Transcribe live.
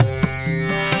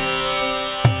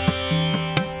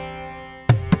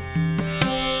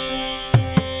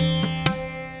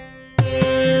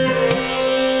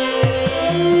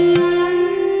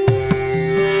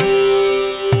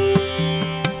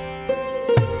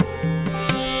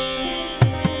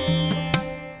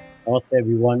Namaste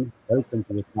everyone. Welcome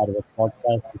to the Charvak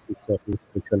podcast. This is your host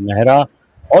Kushal Mehra.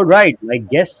 All right, my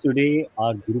guests today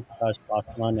are Guru Prakash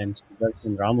Paswan and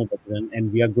Sudarshan Ramabhadran,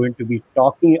 and we are going to be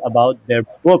talking about their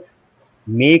book,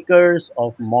 Makers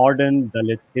of Modern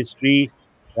Dalit History.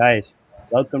 Guys,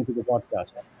 welcome to the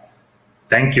podcast.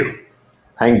 Thank you.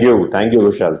 Thank you,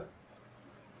 Vishal.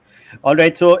 All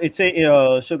right, so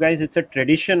guys, it's a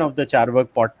tradition of the Charvak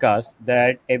podcast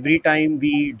that every time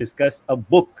we discuss a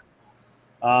book,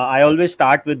 I always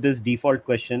start with this default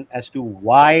question as to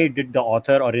why did the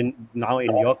author, or in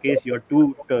your case, your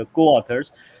two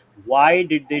co-authors, why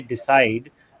did they decide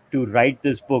to write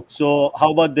this book? So how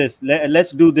about this?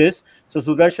 Let's do this. So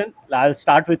Sudarshan, I'll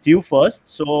start with you first.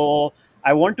 So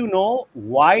I want to know,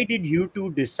 why did you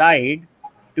two decide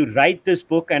to write this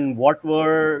book, and what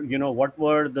were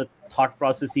the thought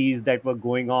processes that were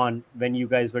going on when you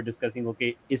guys were discussing,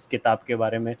 okay, is kitab ke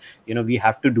bare mein, we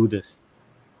have to do this.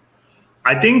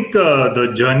 I think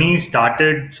the journey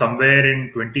started somewhere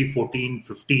in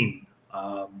 2014-15.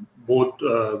 Both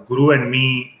Guru and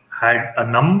me had a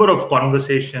number of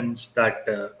conversations that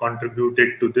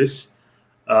contributed to this,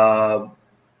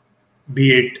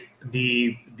 be it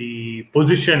the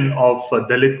position of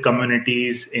Dalit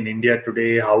communities in India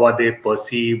today, how are they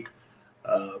perceived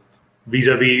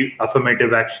vis-a-vis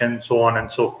affirmative action, so on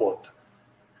and so forth.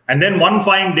 And then one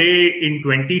fine day in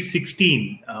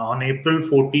 2016, on April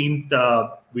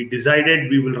 14th, we decided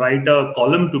we will write a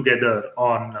column together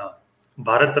on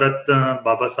Bharat Ratna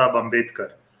Baba Saheb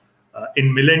Ambedkar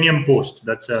in Millennium Post.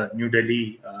 That's a New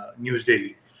Delhi news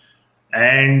daily.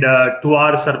 And to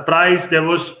our surprise, there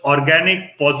was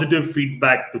organic positive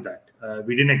feedback to that.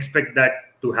 We didn't expect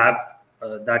that to have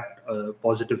that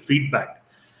positive feedback.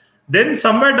 Then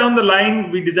somewhere down the line,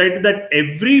 we decided that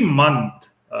every month,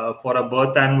 for a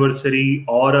birth anniversary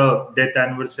or a death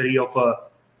anniversary of a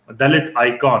Dalit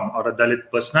icon or a Dalit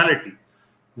personality,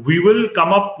 we will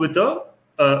come up with a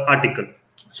article.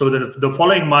 So the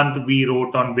following month we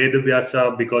wrote on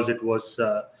Vedavyasa because it was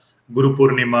Guru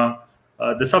Purnima.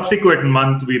 The subsequent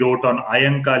month we wrote on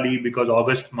Ayankali because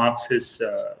August marks his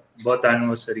birth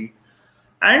anniversary.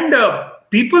 And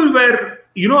people were,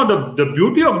 the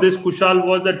beauty of this, Kushal,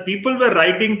 was that people were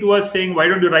writing to us saying, why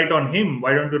don't you write on him?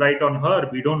 Why don't you write on her?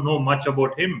 We don't know much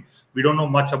about him. We don't know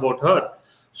much about her.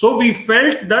 So we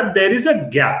felt that there is a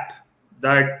gap,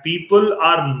 that people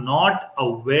are not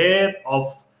aware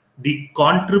of the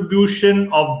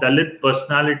contribution of Dalit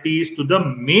personalities to the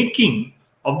making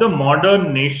of the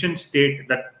modern nation state,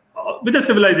 that with a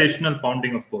civilizational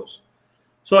founding, of course.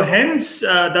 So hence,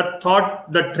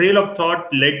 the trail of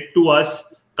thought led to us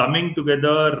coming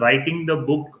together, writing the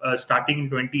book starting in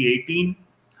 2018.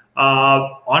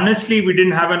 Honestly, we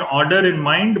didn't have an order in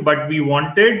mind, but we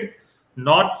wanted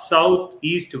North, South,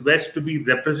 East, West to be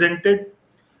represented.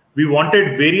 We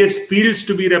wanted various fields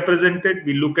to be represented.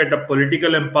 We look at a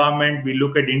political empowerment. We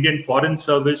look at Indian Foreign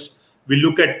Service. We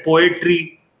look at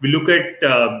poetry. We look at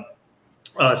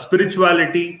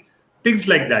spirituality, things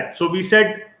like that. So we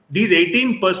said these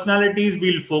 18 personalities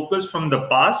will focus from the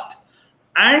past,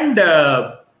 and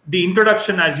the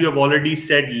introduction, as you have already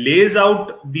said, lays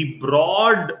out the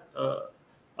broad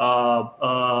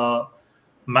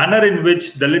manner in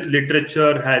which Dalit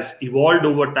literature has evolved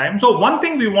over time. So one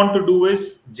thing we want to do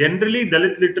is, generally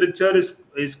Dalit literature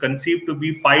is conceived to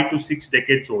be 5 to 6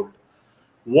 decades old.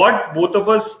 What both of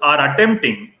us are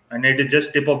attempting, and it is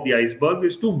just tip of the iceberg,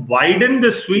 is to widen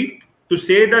the sweep to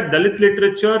say that Dalit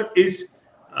literature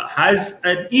has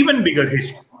an even bigger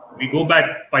history. We go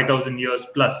back 5,000 years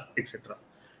plus, etc.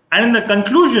 And in the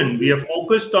conclusion, we have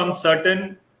focused on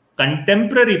certain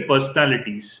contemporary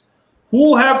personalities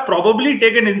who have probably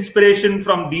taken inspiration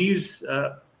from these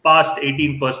past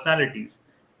 18 personalities,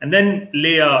 and then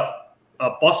lay a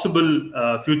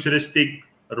possible futuristic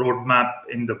roadmap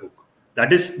in the book.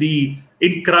 That is the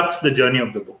journey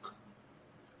of the book.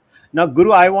 Now,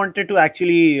 Guru, I wanted to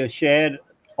actually share,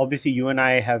 obviously you and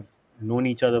I have known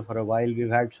each other for a while. We've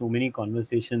had so many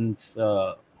conversations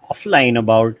offline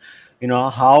about,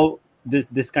 how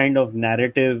this kind of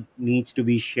narrative needs to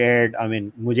be shared. I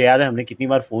mean, मुझे याद है हमने कितनी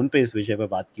बार phone पे इस विषय पे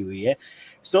बात की हुई है.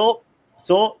 So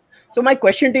my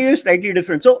question to you is slightly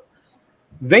different. So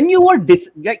when you were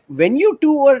when you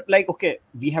two were like, okay,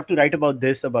 we have to write about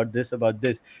this.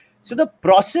 So the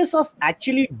process of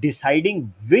actually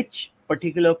deciding which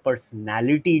particular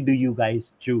personality do you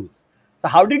guys choose? So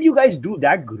how did you guys do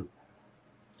that, Guru?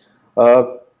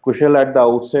 Kushal, at the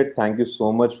outset, thank you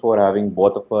so much for having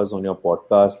both of us on your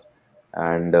podcast.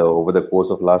 And over the course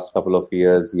of last couple of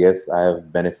years, yes, I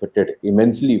have benefited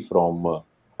immensely from,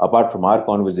 apart from our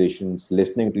conversations,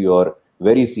 listening to your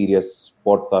very serious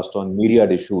podcast on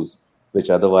myriad issues which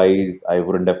otherwise I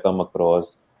wouldn't have come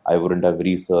across, I wouldn't have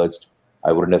researched,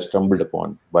 I wouldn't have stumbled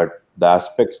upon. But the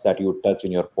aspects that you touch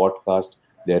in your podcast,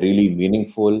 they're really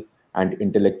meaningful and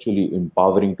intellectually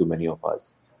empowering to many of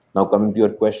us. Now, coming to your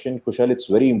question, Kushal, it's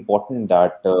very important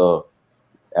that,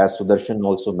 as Sudarshan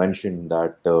also mentioned,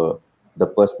 that the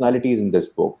personalities in this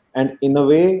book, and in a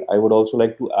way, I would also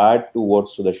like to add to what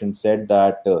Sudarshan said,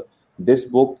 that this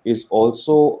book is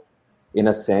also, in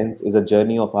a sense, is a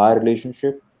journey of our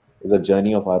relationship, is a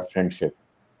journey of our friendship,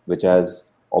 which has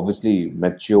obviously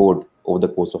matured over the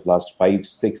course of last 5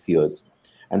 6 years.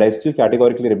 And I still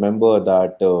categorically remember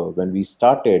that when we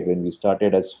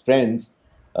started as friends,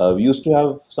 we used to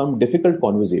have some difficult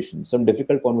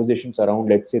conversations around,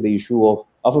 let's say, the issue of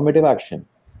affirmative action,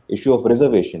 issue of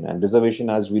reservation. And reservation,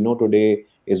 as we know today,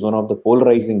 is one of the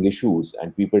polarizing issues,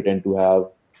 and people tend to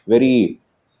have very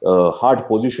hard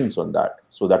positions on that.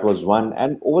 So that was one.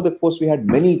 And over the course, we had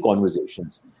many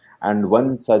conversations. And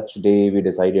one such day, we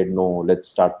decided, no, let's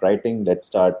start writing, let's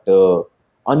start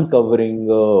uncovering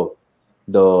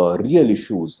the real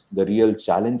issues, the real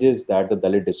challenges that the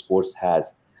Dalit discourse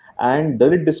has. And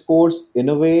Dalit discourse, in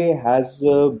a way, has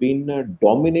been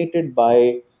dominated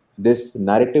by this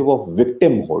narrative of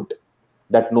victimhood,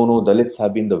 that no, Dalits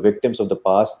have been the victims of the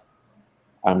past.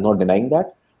 I'm not denying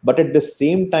that. But at the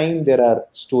same time, there are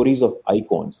stories of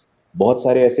icons. बहुत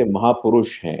सारे ऐसे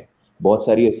महापुरुष हैं, बहुत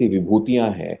सारी ऐसी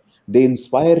विभूतियां हैं. They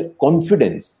inspire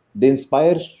confidence. They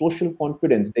inspire social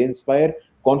confidence. They inspire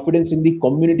confidence in the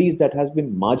communities that has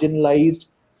been marginalized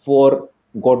for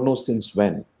God knows since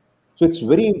when. So it's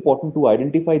very important to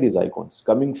identify these icons.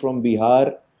 Coming from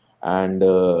Bihar and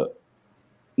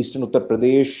Eastern Uttar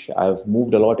Pradesh, I've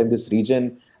moved a lot in this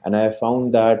region, and I have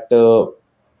found that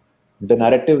the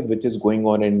narrative which is going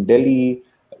on in Delhi,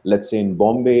 let's say in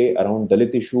Bombay, around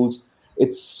Dalit issues,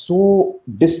 it's so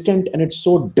distant and it's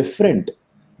so different.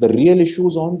 The real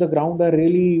issues on the ground are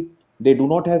really, they do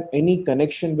not have any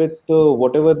connection with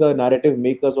whatever the narrative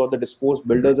makers or the discourse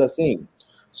builders are saying.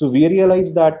 So we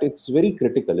realize that it's very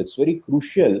critical, it's very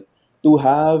crucial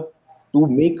to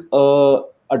make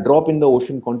a drop in the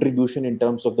ocean contribution in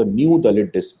terms of the new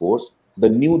Dalit discourse, the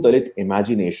new Dalit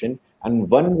imagination. And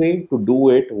one way to do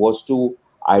it was to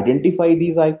identify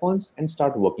these icons and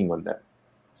start working on them.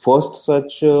 First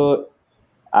such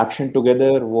action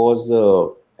together was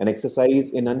an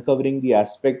exercise in uncovering the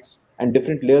aspects and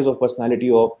different layers of personality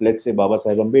of, let's say, Baba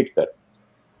Saheb Ambedkar.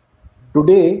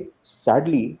 Today,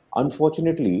 sadly,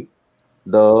 unfortunately,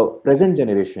 the present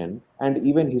generation and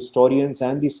even historians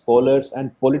and the scholars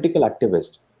and political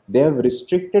activists, they have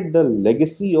restricted the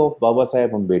legacy of Baba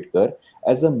Saheb Ambedkar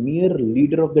as a mere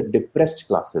leader of the depressed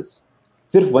classes.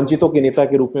 सिर्फ वंचितों के नेता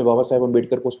के रूप में बाबा साहेब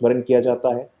अम्बेडकर को स्मरण किया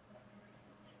जाता है.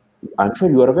 I'm sure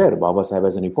you are aware, Baba Saheb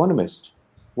as an economist.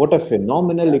 What a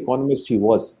phenomenal economist he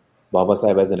was. Baba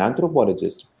Saheb as an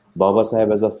anthropologist. Baba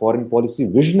Saheb as a foreign policy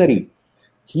visionary.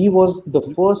 He was the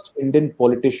first Indian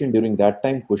politician during that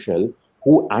time, Kushal,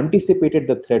 who anticipated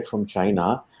the threat from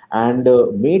China and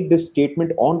made this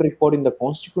statement on record in the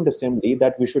Constituent Assembly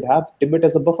that we should have Tibet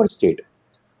as a buffer state.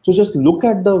 So just look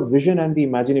at the vision and the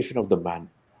imagination of the man.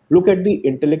 Look at the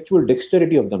intellectual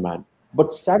dexterity of the man.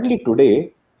 But sadly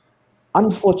today,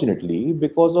 unfortunately,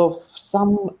 because of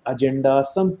some agenda,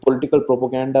 some political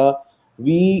propaganda,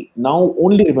 we now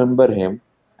only remember him,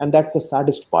 and that's the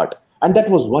saddest part. And that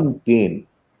was one pain.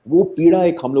 वो पीड़ा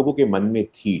एक हम लोगों के मन में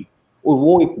थी, और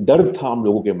वो एक दर्द था हम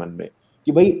लोगों के मन में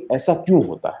कि भाई ऐसा क्यों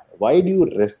होता है? Why do you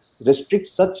restrict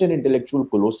such an intellectual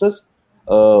colossus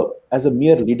as a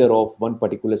mere leader of one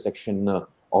particular section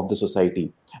of the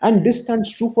society? And this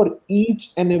stands true for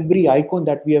each and every icon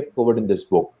that we have covered in this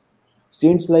book.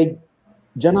 Saints like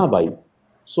Janabai,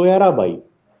 Soyarabai,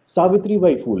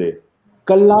 Savitribai Phule,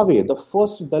 Kallave, the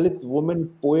first Dalit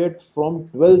woman poet from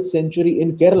 12th century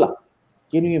in Kerala.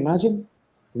 Can you imagine?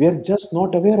 We are just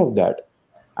not aware of that.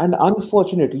 And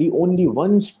unfortunately, only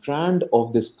one strand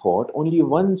of this thought, only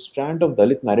one strand of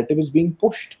Dalit narrative is being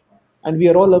pushed. And we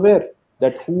are all aware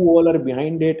that who all are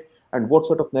behind it and what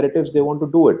sort of narratives they want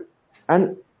to do it.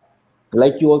 And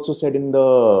like you also said in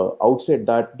the outset,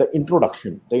 that the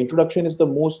introduction is the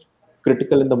most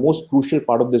critical and the most crucial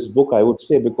part of this book, I would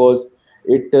say, because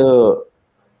it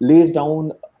lays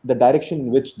down the direction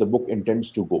in which the book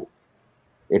intends to go.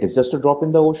 It is just a drop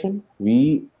in the ocean.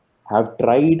 We have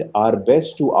tried our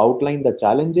best to outline the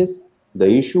challenges, the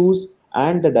issues,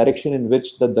 and the direction in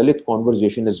which the Dalit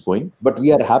conversation is going. But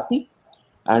we are happy,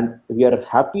 and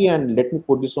let me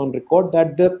put this on record,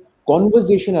 that the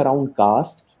conversation around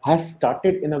caste has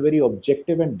started in a very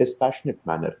objective and dispassionate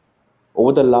manner.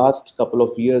 Over the last couple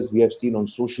of years, we have seen on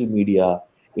social media,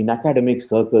 in academic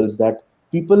circles, that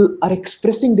people are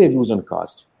expressing their views on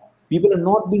caste. People are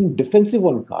not being defensive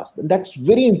on caste. And that's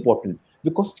very important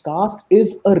because caste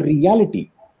is a reality.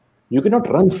 You cannot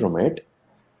run from it.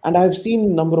 And I've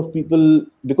seen a number of people,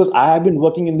 because I have been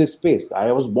working in this space.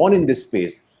 I was born in this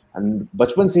space. And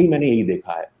bachpan se hi maine yahi dekha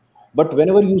hai. But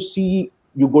whenever you see,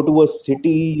 you go to a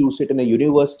city, you sit in a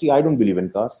university, I don't believe in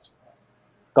caste.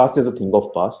 Caste is a thing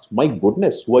of past. My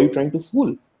goodness, who are you trying to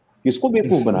fool? किसको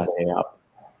बेवकूफ बना रहे हैं आप?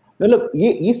 मतलब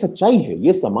ये सच्चाई है,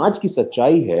 ये समाज की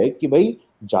सच्चाई है कि भाई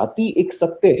जाति एक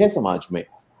सत्य है समाज में,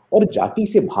 और जाति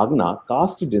से भागना,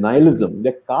 caste denialism,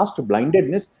 the caste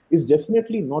blindedness is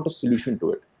definitely not a solution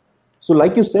to it. So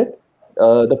like you said,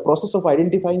 the process of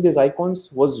identifying these icons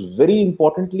was very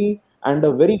importantly and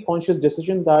a very conscious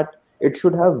decision that it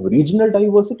should have regional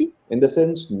diversity in the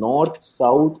sense north,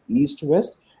 south, east,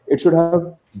 west. It should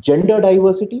have gender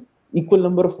diversity, equal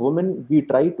number of women. We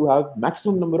try to have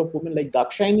maximum number of women like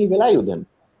Dakshayani Velayudhan,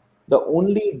 the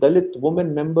only Dalit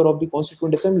woman member of the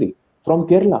Constituent Assembly from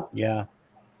Kerala. Yeah.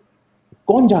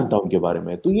 कौन जानता उनके बारे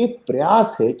में? तो ये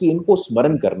प्रयास है कि इनको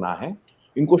स्मरण करना है,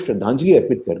 इनको श्रद्धांजलि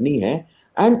अर्पित करनी है.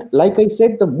 And like I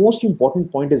said, the most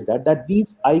important point is that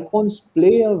these icons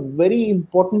play a very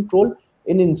important role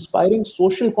in inspiring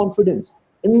social confidence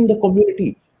in the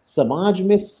community. समाज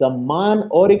में सम्मान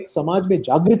और एक समाज में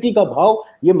जागृति का भाव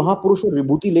ये महापुरुष और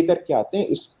विभूति लेकर के आते हैं.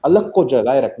 इस अलग को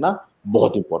जगाए रखना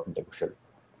बहुत इंपॉर्टेंट है. कुशल,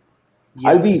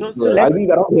 I'll be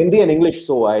around Hindi and English,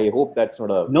 so I hope that's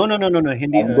not a no.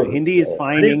 Hindi is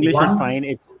fine. English is fine.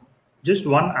 It's just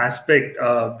one aspect.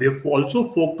 We've also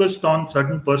focused on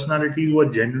certain personalities who are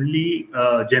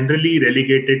generally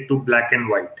relegated to black and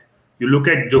white. You look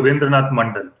at Jogendranath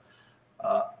Mandal.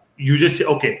 You just say,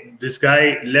 okay, this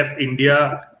guy left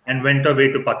India and went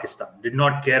away to Pakistan, did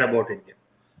not care about India.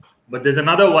 But there's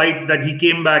another white that he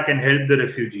came back and helped the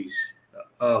refugees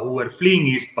who were fleeing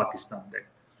East Pakistan.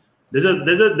 There's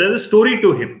a story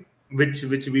to him which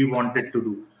we wanted to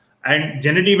do. And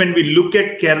generally, when we look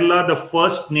at Kerala, the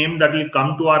first name that will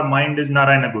come to our mind is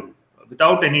Narayana Guru.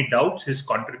 Without any doubts, his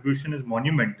contribution is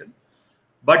monumental.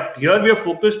 But here we are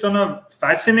focused on a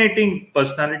fascinating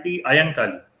personality,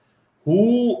 Ayankali,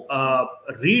 who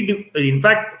in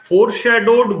fact,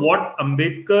 foreshadowed what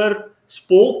Ambedkar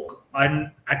spoke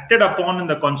and acted upon in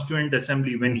the Constituent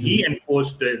Assembly when he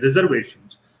enforced the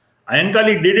reservations.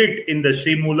 Ayankali did it in the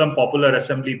Sri Moolam Popular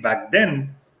Assembly back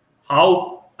then,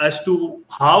 and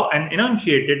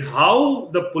enunciated how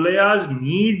the Pulayas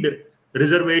need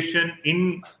reservation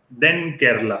in then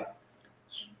Kerala.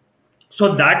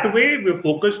 So that way, we're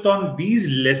focused on these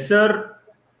lesser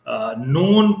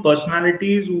known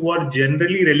personalities who are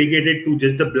generally relegated to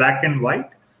just the black and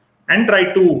white, and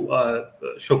try to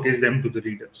showcase them to the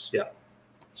readers. Yeah.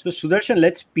 So Sudarshan,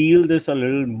 let's peel this a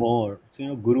little more.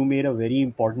 So, Guru made a very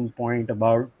important point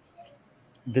about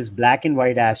this black and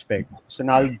white aspect. So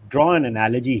now I'll draw an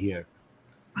analogy here.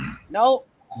 Now,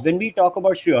 when we talk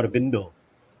about Sri Aurobindo,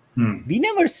 we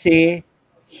never say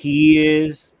he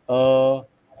is a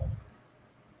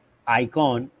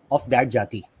icon of that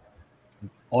jati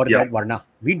or that varna.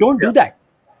 We don't do that.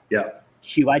 Yeah.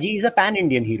 Shivaji is a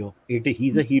pan-Indian hero.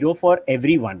 He's a hero for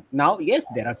everyone. Now, yes,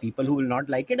 there are people who will not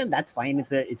like it, and that's fine.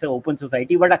 It's an open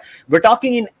society, but we're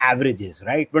talking in averages,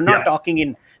 right? We're not talking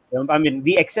in. I mean,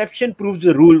 the exception proves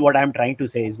the rule. What I'm trying to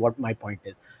say is what my point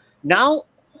is. Now,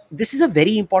 this is a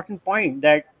very important point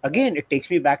that, again, it takes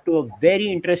me back to a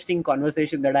very interesting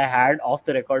conversation that I had off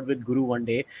the record with Guru one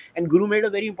day, and Guru made a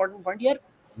very important point here.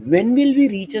 When will we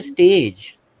reach a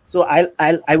stage? So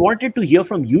I wanted to hear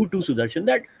from you too, Sudarshan,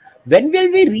 that when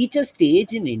will we reach a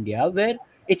stage in India where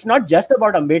it's not just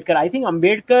about Ambedkar? I think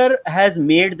Ambedkar has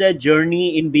made the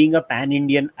journey in being a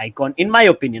pan-Indian icon, in my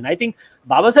opinion. I think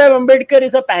Babasaheb Ambedkar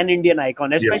is a pan-Indian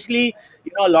icon, especially,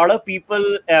 a lot of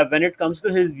people, when it comes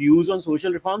to his views on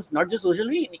social reforms, not just social,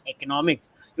 in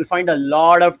economics, you'll find a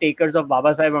lot of takers of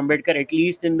Babasaheb Ambedkar, at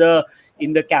least in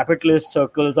the capitalist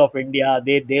circles of India.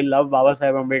 They love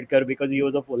Babasaheb Ambedkar because he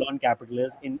was a full-on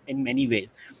capitalist in many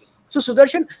ways. So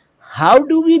Sudarshan, how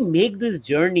do we make this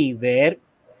journey where,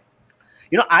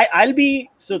 I'll be,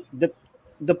 so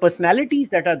the personalities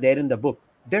that are there in the book,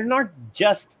 they're not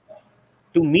just,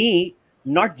 to me,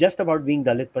 not just about being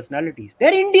Dalit personalities.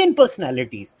 They're Indian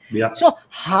personalities. Yeah. So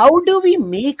how do we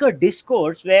make a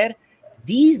discourse where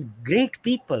these great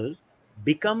people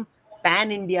become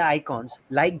pan-India icons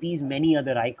like these many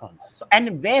other icons? So,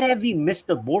 and where have we missed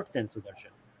the boat then, Sudarshan?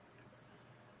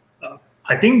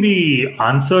 I think the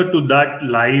answer to that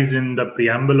lies in the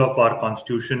preamble of our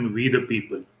constitution, we the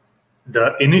people.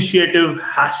 The initiative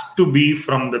has to be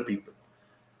from the people.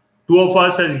 Two of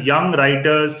us as young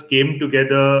writers came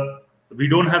together. We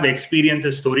don't have experience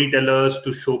as storytellers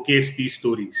to showcase these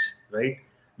stories, right?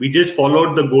 We just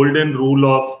followed the golden rule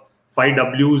of 5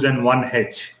 W's and 1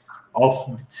 H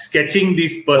of sketching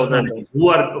these personalities. Who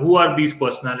are these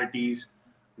personalities?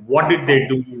 What did they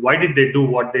do? Why did they do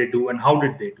what they do? And how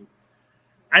did they do?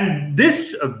 And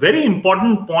this very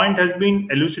important point has been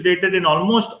elucidated in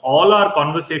almost all our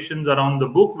conversations around the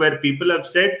book, where people have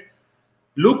said,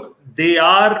 look, they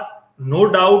are no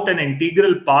doubt an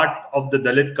integral part of the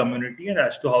Dalit community, and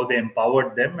as to how they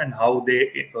empowered them and how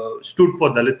they stood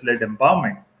for Dalit-led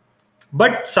empowerment.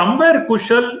 But somewhere,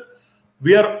 Kushal,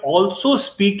 we are also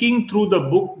speaking through the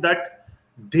book that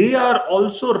they are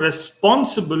also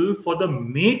responsible for the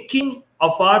making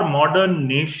of our modern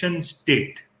nation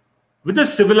state with a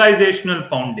civilizational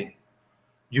founding.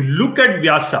 You look at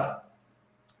Vyasa.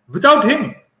 Without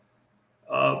him,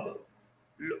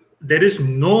 there is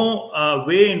no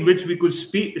way in which we could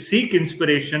seek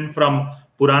inspiration from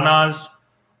Puranas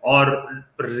or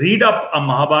read up a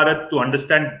Mahabharata to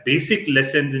understand basic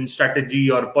lessons in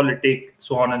strategy or politics,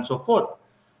 so on and so forth.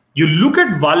 You look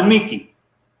at Valmiki.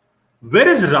 Where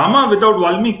is Rama without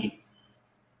Valmiki?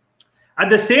 At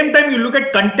the same time, you look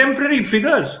at contemporary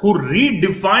figures who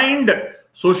redefined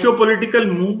socio-political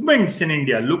movements in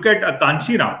India. Look at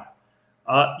Kanshiram.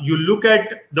 You look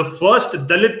at the first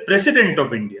Dalit president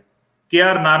of India,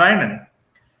 K.R. Narayanan.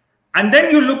 And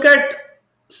then you look at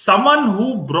someone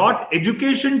who brought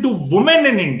education to women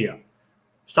in India,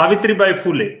 Savitribai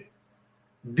Phule.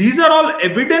 These are all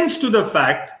evidence to the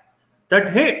fact that,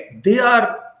 hey, they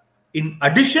are, in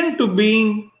addition to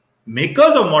being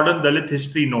makers of modern Dalit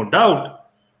history, no doubt,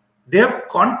 they have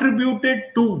contributed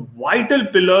to vital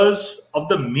pillars of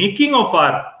the making of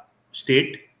our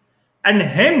state, and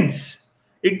hence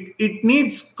it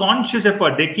needs conscious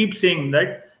effort. They keep saying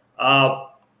that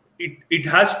it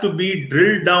has to be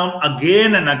drilled down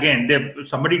again and again.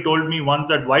 Somebody told me once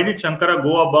that why did Shankara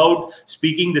go about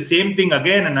speaking the same thing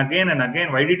again and again and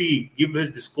again? Why did he give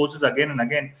his discourses again and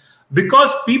again?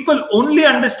 Because people only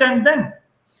understand then.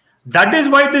 That is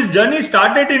why this journey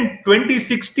started in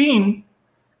 2016.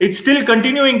 It's still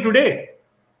continuing today.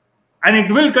 And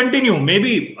it will continue.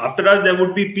 Maybe after us, there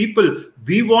would be people.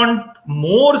 We want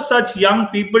more such young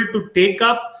people to take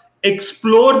up,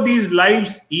 explore these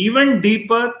lives even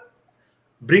deeper,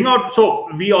 bring out. So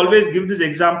we always give this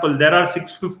example. There are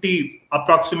 650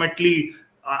 approximately,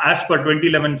 as per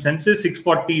 2011 census,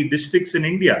 640 districts in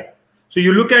India. So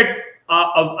you look at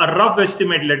a rough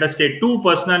estimate, let us say 2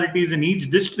 personalities in each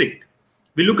district.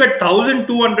 We look at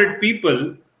 1,200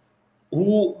 people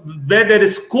where there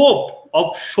is scope of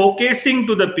showcasing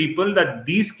to the people that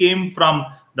these came from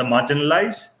the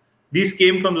marginalized, these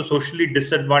came from the socially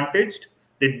disadvantaged.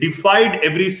 They defied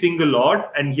every single odd,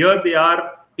 and here they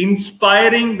are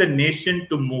inspiring the nation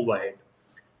to move ahead.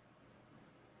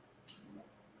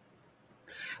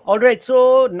 All right.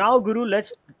 So now, Guru,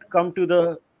 let's come to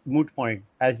the moot point.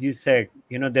 As you said,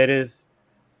 there is,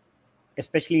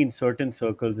 especially in certain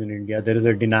circles in India, there is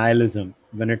a denialism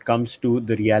when it comes to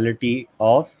the reality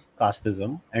of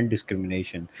casteism and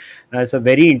discrimination. Now, it's a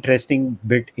very interesting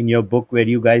bit in your book where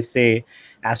you guys say,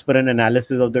 as per an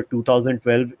analysis of the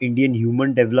 2012 Indian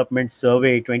Human Development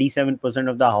Survey, 27%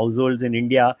 of the households in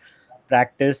India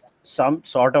practiced some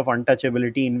sort of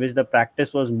untouchability, in which the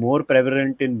practice was more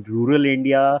prevalent in rural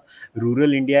India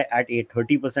at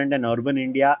 30% and urban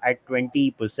India at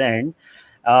 20%.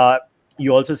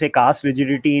 You also say caste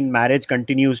rigidity in marriage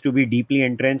continues to be deeply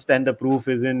entrenched, and the proof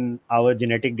is in our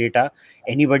genetic data.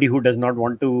 Anybody who does not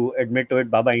want to admit to it,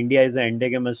 Baba, India is an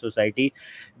endogamous society.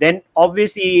 Then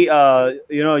obviously,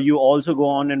 you also go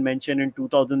on and mention in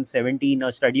 2017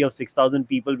 a study of 6,000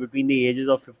 people between the ages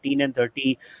of 15 and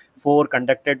 34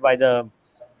 conducted by the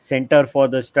Center for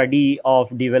the Study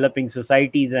of Developing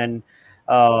Societies, and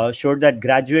showed that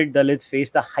graduate Dalits face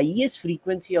the highest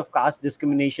frequency of caste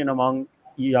discrimination among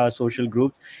social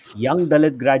groups. Young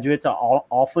Dalit graduates are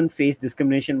often face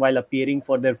discrimination while appearing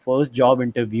for their first job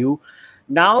interview.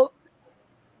 Now,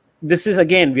 this is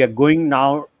again, we are going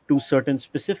now to certain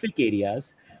specific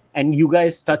areas, and you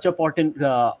guys touch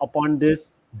upon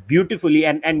this beautifully.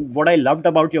 And what I loved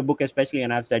about your book, especially,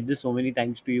 and I've said this so many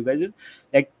times to you guys, is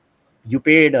that you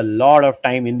paid a lot of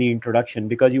time in the introduction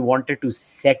because you wanted to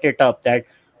set it up that,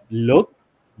 look,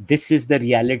 this is the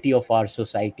reality of our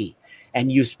society,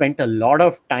 and you spent a lot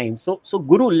of time. So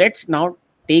Guru, let's now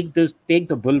take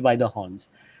the bull by the horns.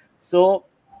 So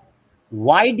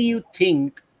why do you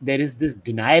think there is this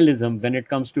denialism when it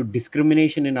comes to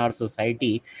discrimination in our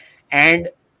society, and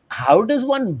how does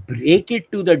one break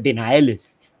it to the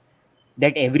denialists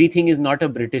that everything is not a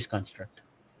British construct?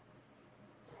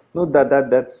 No,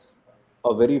 that's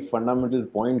a very fundamental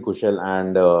point, Kushal.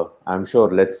 And I'm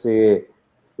sure, let's say,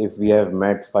 if we have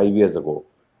met 5 years ago,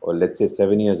 or let's say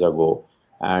 7 years ago,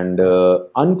 And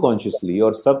unconsciously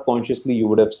or subconsciously, you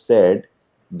would have said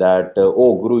that,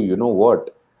 oh, Guru, you know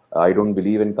what? I don't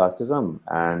believe in casteism.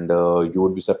 And you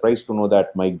would be surprised to know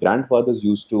that my grandfathers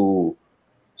used to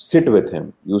sit with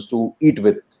him, used to eat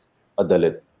with a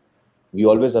Dalit. We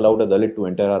always allowed a Dalit to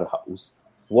enter our house.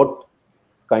 What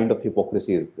kind of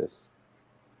hypocrisy is this?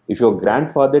 If your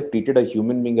grandfather treated a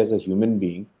human being as a human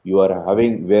being, you are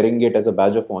wearing it as a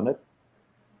badge of honor.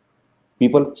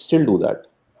 People still do that.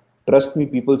 Trust me,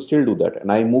 people still do that.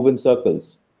 And I move in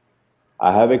circles.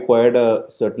 I have acquired a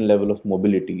certain level of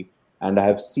mobility, and I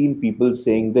have seen people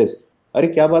saying this. अरे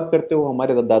क्या बात करते हो,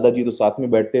 हमारे दादाजी तो साथ में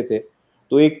बैठते थे.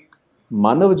 तो एक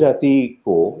मानव जाति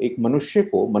को, एक मनुष्य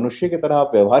को मनुष्य की तरह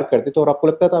आप व्यवहार करते थे और आपको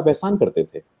लगता था आप एहसान करते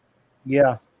थे.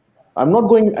 Yeah. I'm not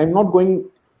going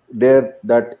there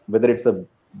that whether it's a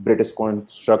British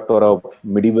construct or a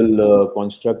medieval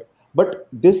construct, but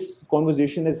this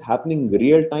conversation is happening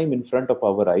real time in front of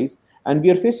our eyes, and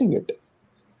we are facing it.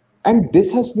 And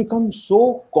this has become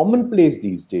so commonplace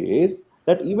these days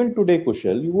that even today,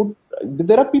 Kushal,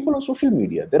 there are people on social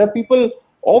media, there are people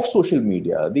of social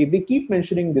media, they keep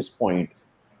mentioning this point.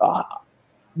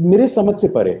 मेरे समझ से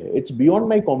परे है. It's beyond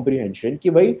my comprehension कि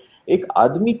भाई एक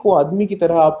आदमी को आदमी की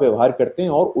तरह आप व्यवहार करते हैं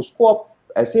और उसको आप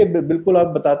ऐसे बिल्कुल आप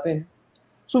बताते हैं.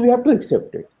 So we have to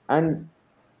accept it. And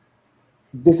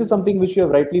this is something which you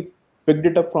have rightly picked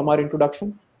it up from our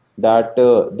introduction, that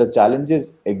the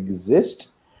challenges exist.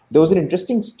 There was an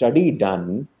interesting study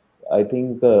done, I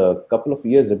think, a couple of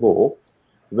years ago,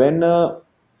 when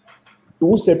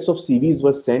two sets of CVs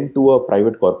were sent to a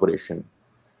private corporation.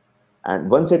 And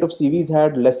one set of CVs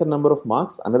had lesser number of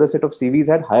marks, another set of CVs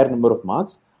had higher number of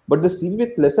marks. But the CV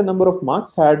with lesser number of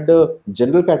marks had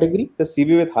general category. The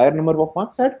CV with higher number of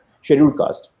marks had scheduled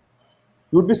caste.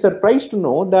 You would be surprised to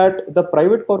know that the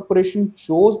private corporation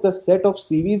chose the set of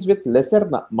CVs with lesser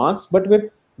marks, but with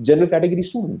general category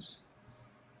students.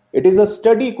 It is a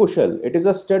study, Kushal. It is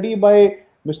a study by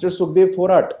Mr. Sukhdev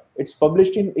Thorat. It's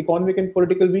published in Economic and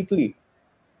Political Weekly.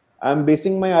 I'm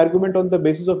basing my argument on the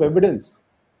basis of evidence.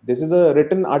 This is a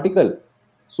written article.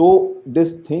 So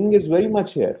this thing is very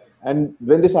much here. And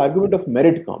when this argument of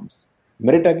merit comes,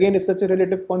 merit again is such a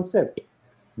relative concept.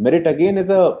 Merit again is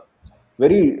a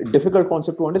very difficult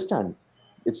concept to understand.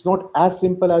 It's not as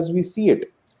simple as we see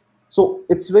it. So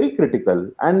it's very critical.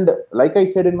 And like I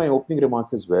said in my opening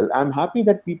remarks as well, I'm happy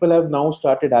that people have now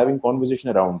started having conversation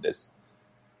around this.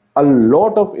 A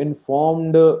lot of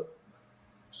informed,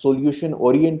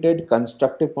 solution-oriented,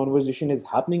 constructive conversation is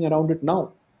happening around it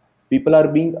now. People are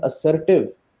being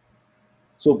assertive.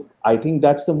 So I think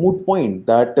that's the moot point,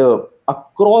 that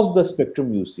across the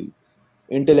spectrum you see,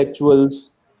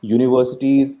 intellectuals,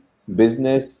 universities,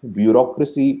 business,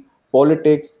 bureaucracy,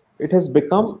 politics, it has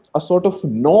become a sort of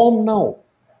norm now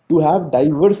to have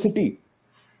diversity,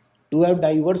 to have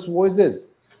diverse voices,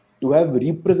 to have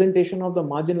representation of the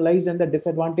marginalized and the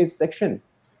disadvantaged section.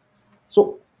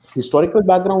 So historical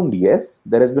background, yes,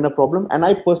 there has been a problem. And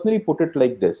I personally put it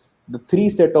like this: the three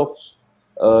set of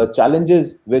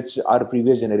challenges which our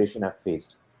previous generation have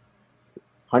faced.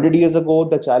 100 years ago,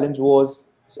 the challenge was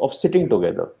of sitting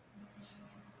together.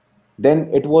 Then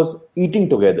it was eating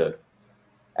together.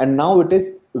 And now it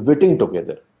is witting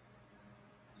together.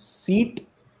 Seat,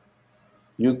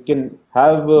 you can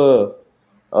have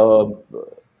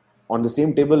on the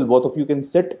same table, both of you can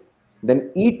sit.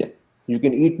 Then eat, you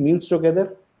can eat meals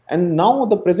together. And now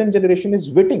the present generation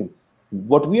is witting.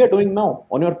 What we are doing now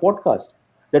on your podcast,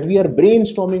 that we are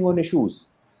brainstorming on issues,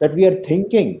 that we are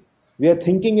thinking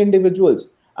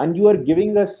individuals, and you are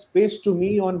giving a space to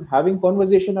me on having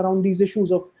conversation around these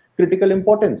issues of critical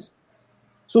importance.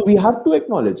 So we have to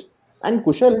acknowledge. And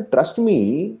Kushal, trust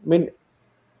me, I mean,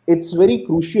 it's very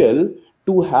crucial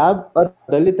to have a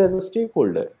Dalit as a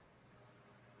stakeholder.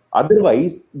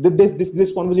 Otherwise,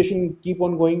 this conversation keep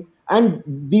on going. And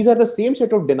these are the same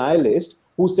set of denialists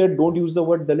who said don't use the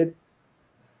word Dalit.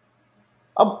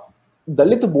 अब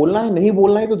दलित बोलना है नहीं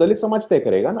बोलना है तो दलित समाज तय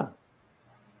करेगा ना.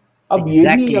 अब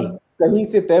Exactly. यही अब कहीं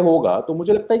से तय होगा. तो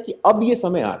मुझे लगता है कि अब ये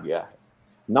समय आ गया है.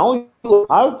 Now you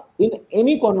have, in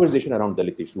any conversation around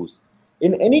Dalit issues,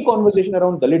 in any conversation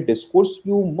around Dalit discourse,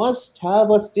 you must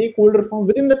have a stakeholder from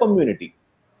within the community.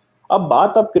 अब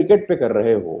बात आप क्रिकेट पे कर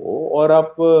रहे हो और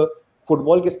आप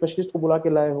फुटबॉल के स्पेशलिस्ट को बुला के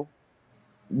लाए हो.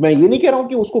 मैं ये नहीं कह रहा हूं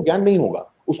कि उसको ज्ञान नहीं होगा.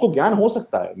 उसको ज्ञान हो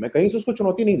सकता है. मैं कहीं से उसको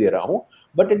चुनौती नहीं दे रहा हूं.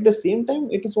 But at the same time,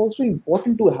 it is also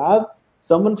important to have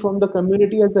someone from the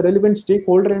community as a relevant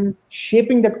stakeholder and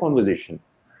shaping that conversation.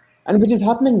 And which is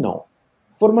happening now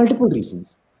for multiple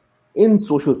reasons. In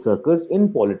social circles,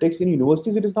 in politics, in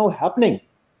universities, it is now happening.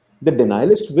 The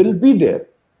denialists will be there.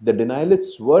 The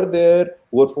denialists were there,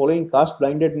 who were following caste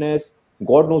blindedness,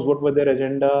 God knows what were their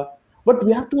agenda, but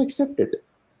we have to accept it.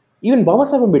 Even Baba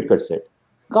Saheb Ambedkar said,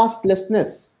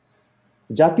 castelessness,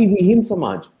 जाति विहीन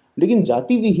समाज. लेकिन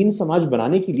जाति विहीन समाज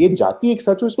बनाने के लिए जाति एक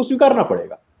सच हो, इसको स्वीकारना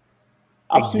पड़ेगा.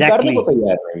 आप स्वीकारने को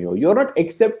तैयार नहीं हो. You're not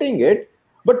accepting it.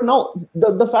 But now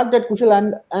the fact that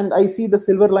Kushal and I see the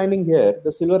silver lining here,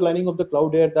 the silver lining of the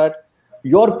cloud here, that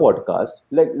your podcast,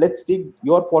 let's take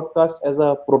your podcast as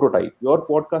a prototype, your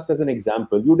podcast as an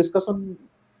example. You discuss on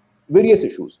various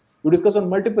issues. You discuss on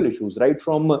multiple issues, right?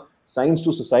 From science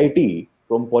to society,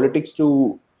 from politics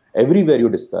to everywhere you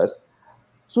discuss.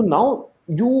 So now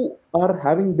you are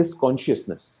having this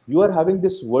consciousness. You are having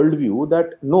this worldview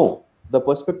that no, the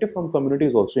perspective from community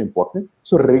is also important.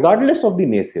 So regardless of the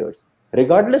naysayers,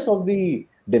 regardless of the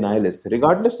denialists,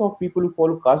 regardless of people who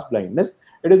follow caste blindness,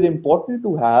 it is important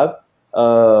to have,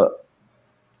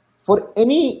 for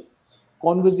any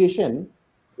conversation,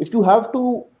 if you have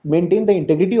to maintain the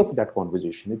integrity of that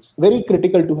conversation, it's very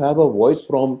critical to have a voice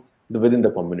from within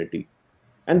the community.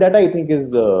 And that I think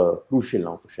is crucial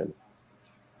now, Kushal.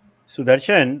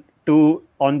 Sudarshan,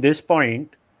 on this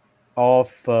point of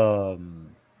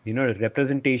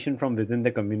representation from within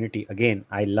the community, again,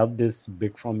 I love this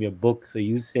bit from your book. So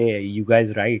you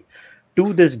guys write,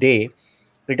 to this day,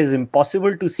 it is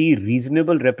impossible to see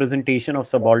reasonable representation of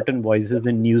subaltern voices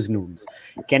in newsrooms.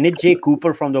 Kenneth J.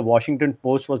 Cooper from the Washington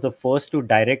Post was the first to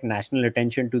direct national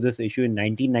attention to this issue in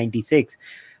 1996,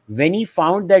 when he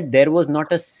found that there was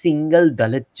not a single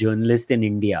Dalit journalist in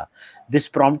India. This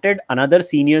prompted another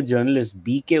senior journalist,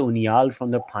 B.K. Unyal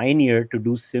from the Pioneer, to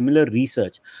do similar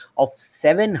research. Of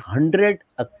 700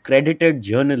 accredited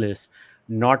journalists,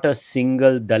 not a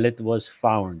single Dalit was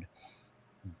found.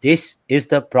 This is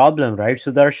the problem, right,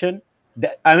 Sudarshan?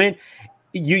 I mean,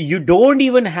 you don't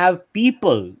even have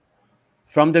people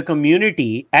from the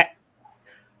community.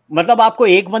 मतलब आपको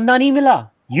एक बंदा नहीं मिला.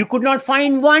 You could not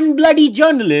find one bloody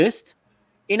journalist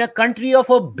in a country of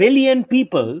 1 billion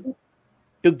people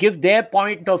to give their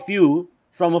point of view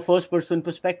from a first-person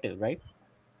perspective, right?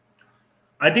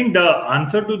 I think the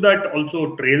answer to that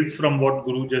also trails from what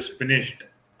Guru just finished.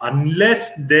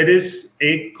 Unless there is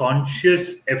a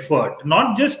conscious effort,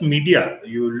 not just media,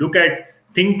 you look at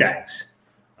think tanks,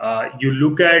 you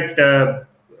look at the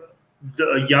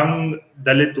young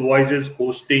Dalit voices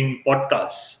hosting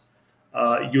podcasts,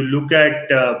 you look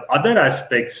at other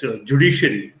aspects,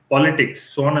 judiciary, politics,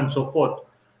 so on and so forth.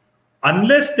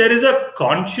 Unless there is a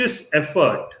conscious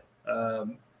effort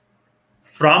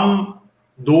from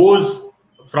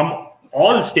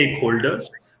all stakeholders,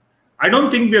 I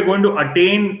don't think we are going to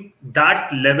attain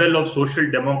that level of social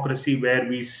democracy where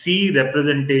we see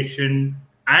representation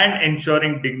and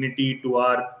ensuring dignity to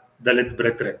our Dalit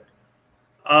brethren.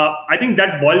 I think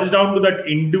that boils down to that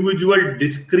individual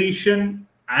discretion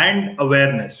and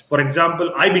awareness. For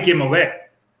example, I became aware.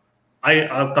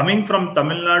 Coming from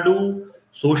Tamil Nadu,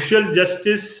 social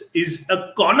justice is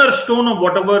a cornerstone of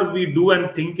whatever we do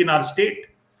and think in our state.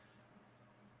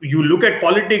 You look at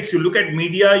politics, you look at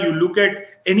media, you look at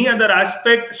any other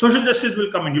aspect, social justice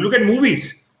will come in. You look at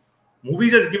movies.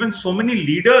 Movies has given so many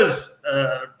leaders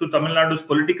to Tamil Nadu's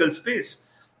political space.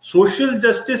 Social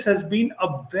justice has been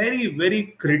a very,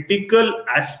 very critical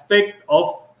aspect of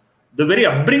the very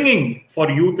upbringing for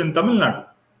youth in Tamil Nadu.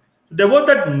 There was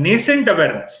that nascent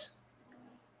awareness.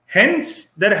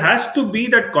 Hence, there has to be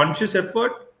that conscious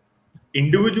effort,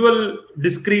 individual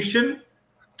discretion,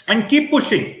 and keep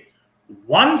pushing.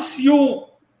 Once you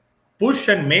push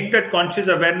and make that conscious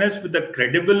awareness with a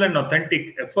credible and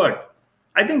authentic effort,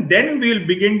 I think then we'll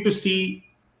begin to see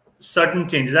certain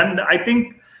changes. And I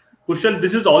think, Kushal,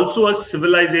 this is also a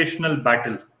civilizational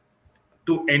battle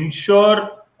to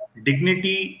ensure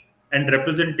dignity and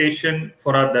representation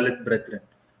for our Dalit brethren.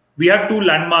 We have two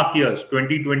landmark years,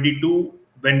 2022,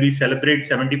 when we celebrate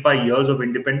 75 years of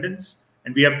independence,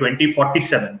 and we have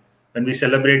 2047, when we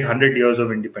celebrate 100 years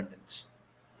of independence.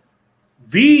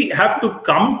 We have to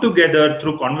come together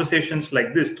through conversations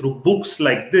like this, through books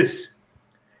like this.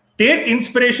 Take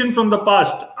inspiration from the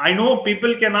past. I know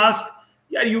people can ask,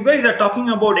 yeah, you guys are talking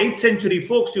about 8th century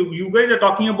folks. You guys are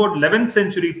talking about 11th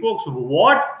century folks.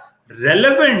 What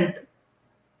relevance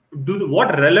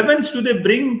do they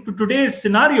bring to today's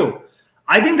scenario?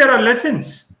 I think there are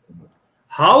lessons.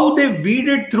 How they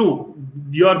weeded through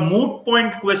your moot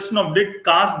point question of did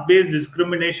caste-based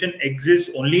discrimination exist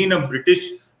only in a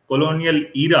British colonial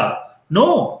era?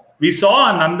 No, we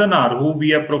saw Nandanar, who we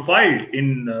have profiled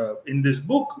in this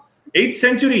book. 8th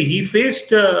century, he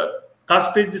faced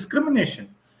caste-based discrimination.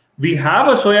 We have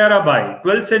a Soyarabai,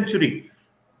 12th century,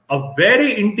 a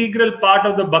very integral part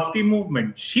of the Bhakti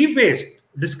movement. She faced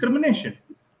discrimination.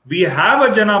 We have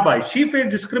a Janabai, she faced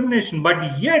discrimination,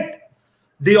 but yet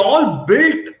They all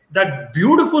built that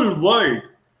beautiful world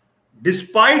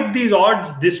despite these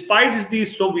odds, despite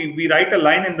these. So we write a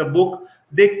line in the book,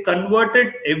 they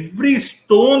converted every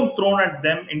stone thrown at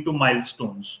them into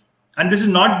milestones. And this is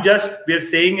not just we are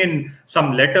saying in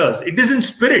some letters, it is in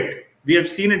spirit. We have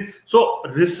seen it. So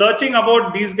researching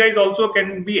about these guys also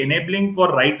can be enabling for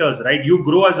writers, right? You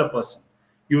grow as a person.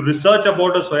 You research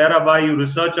about a Soyarabai, you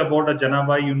research about a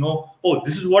Janabai, you know, oh,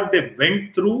 this is what they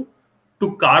went through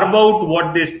to carve out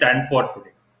what they stand for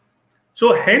today.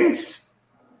 So hence,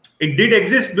 it did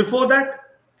exist before that.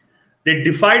 They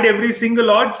defied every single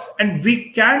odds, and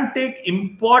we can take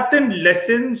important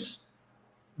lessons,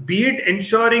 be it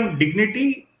ensuring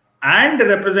dignity and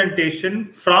representation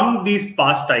from these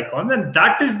past icons, and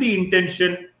that is the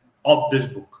intention of this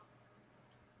book.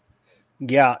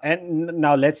 Yeah, and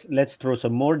now let's throw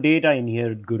some more data in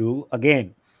here, Guru.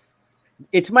 Again,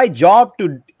 it's my job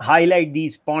to highlight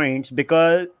these points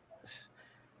because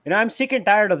I'm sick and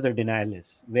tired of the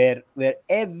denialists where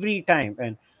every time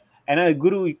and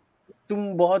Guru,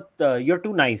 तुम बहुत you're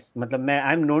too nice. मतलब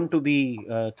I'm known to be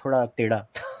थोड़ा टेढ़ा.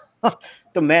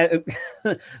 तो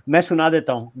मैं सुना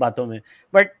देता हूँ बातों में.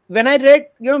 But when I read,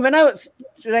 when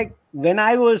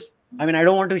I was, I mean, I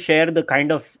don't want to share the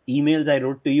kind of emails I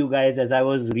wrote to you guys as I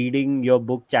was reading your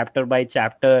book chapter by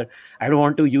chapter. I don't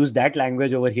want to use that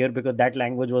language over here because that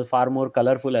language was far more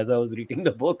colorful as I was reading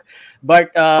the book.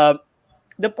 But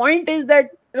the point is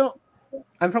that,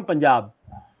 I'm from Punjab.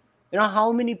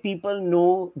 How many people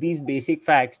know these basic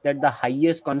facts that the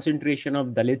highest concentration of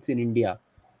Dalits in India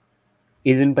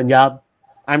is in Punjab?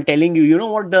 I'm telling you, you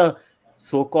know what the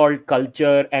so-called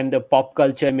culture and the pop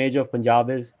culture image of Punjab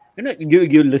is?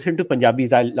 You listen to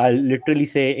Punjabis, I'll literally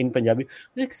say in Punjabi,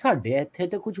 like, ਸਾਡੇ ਇੱਥੇ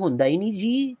ਤੇ ਕੁਝ ਹੁੰਦਾ ਹੀ ਨਹੀਂ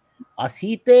ਜੀ,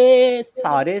 ਅਸੀਂ ਤੇ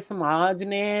ਸਾਰੇ ਸਮਾਜ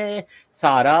ਨੇ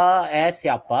ਸਾਰਾ ਇਹ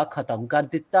ਸਿਆਪਾ ਖਤਮ ਕਰ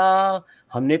ਦਿੱਤਾ,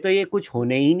 हमने तो ये कुछ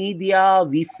होने ही नहीं दिया,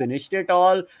 we finished it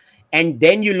all. And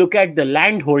then you look at the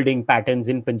land holding patterns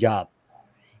in Punjab,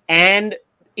 and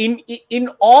in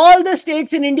all the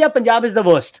states in India, Punjab is the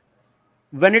worst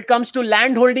when it comes to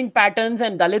land holding patterns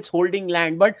and Dalits holding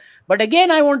land. But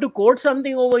again, I want to quote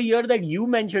something over here that you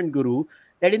mentioned, Guru,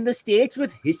 that in the states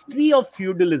with history of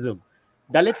feudalism,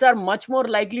 Dalits are much more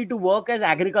likely to work as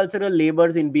agricultural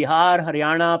laborers in Bihar,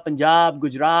 Haryana, Punjab,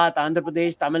 Gujarat, Andhra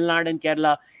Pradesh, Tamil Nadu, and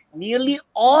Kerala. Nearly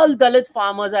all Dalit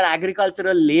farmers are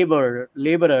agricultural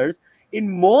laborers. In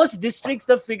most districts,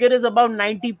 the figure is about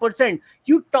 90%.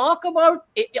 You talk about,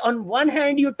 on one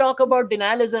hand, you talk about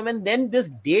denialism, and then this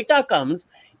data comes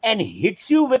and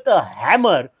hits you with a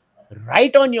hammer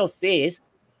right on your face.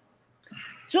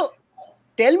 So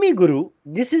tell me, Guru,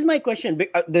 this is my question.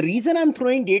 The reason I'm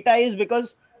throwing data is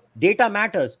because data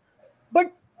matters.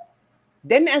 But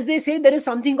then, as they say, there is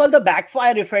something called the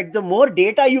backfire effect. The more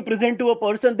data you present to a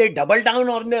person, they double down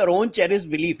on their own cherished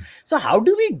belief. So how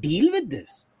do we deal with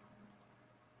this?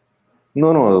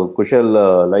 No,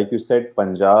 Kushal, like you said,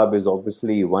 Punjab is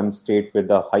obviously one state with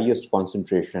the highest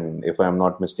concentration. If I'm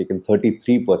not mistaken,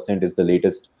 33% is the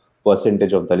latest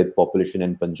percentage of Dalit population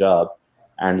in Punjab.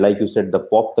 And like you said, the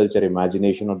pop culture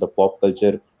imagination or the pop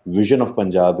culture vision of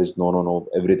Punjab is no,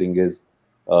 everything is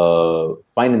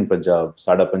fine in Punjab.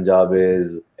 Sada Punjab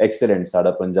is excellent.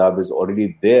 Sada Punjab is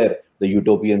already there, the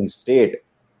utopian state.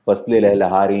 फसलें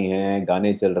लहलहा रही हैं,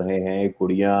 गाने चल रहे हैं,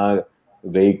 कुड़ियाँ,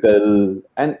 vehicle,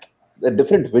 and the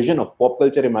different vision of pop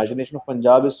culture imagination of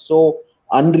Punjab is so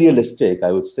unrealistic,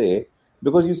 I would say,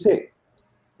 because you say,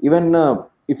 even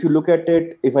if you look at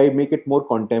it, if I make it more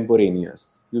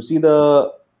contemporaneous, you see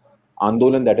the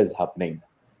Andolan that is happening,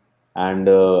 and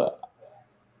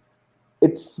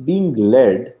it's being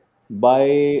led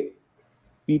by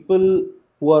people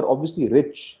who are obviously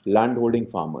rich landholding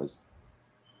farmers.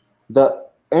 The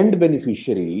end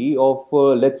beneficiary of,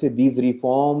 let's say, these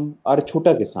reform are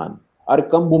Chota Kisan, are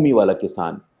Kam Bhumi Wala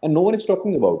Kisan, and no one is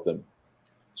talking about them.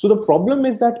 So the problem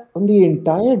is that on the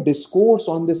entire discourse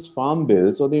on this farm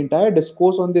bills or the entire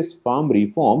discourse on this farm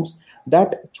reforms,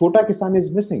 that Chota Kisan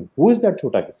is missing. Who is that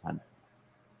Chota Kisan?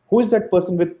 Who is that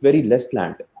person with very less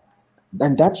land?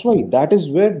 And that's why, that is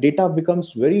where data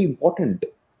becomes very important.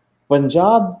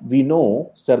 Punjab, we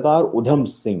know Sardar Udham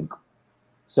Singh.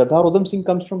 Sardar Udham Singh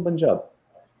comes from Punjab.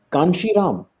 Kanshi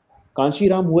Ram,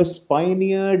 who has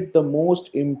pioneered the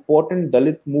most important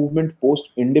Dalit movement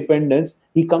post-independence,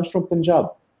 he comes from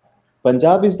Punjab.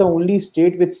 Punjab is the only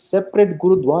state with separate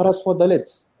Gurudwaras for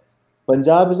Dalits.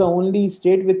 Punjab is the only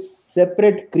state with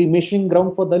separate cremation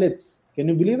ground for Dalits. Can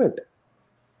you believe it?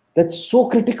 That's so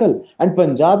critical. And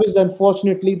Punjab is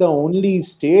unfortunately the only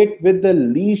state with the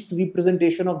least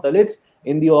representation of Dalits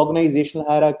in the organizational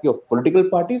hierarchy of political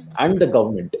parties and the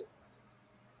government.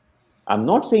 I'm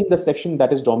not saying the section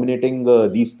that is dominating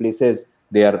these places,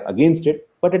 they are against it,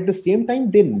 but at the same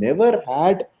time, they never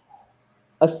had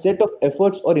a set of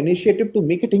efforts or initiative to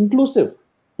make it inclusive,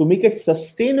 to make it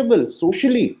sustainable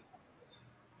socially.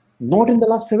 Not in the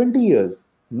last 70 years.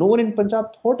 No one in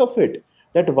Punjab thought of it.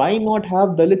 That why not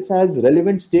have Dalits as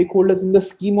relevant stakeholders in the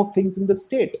scheme of things in the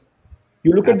state?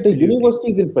 You look at the Absolutely.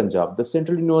 universities in Punjab, the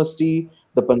Central University,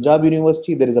 the Punjab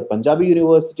University, there is a Punjabi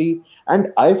University.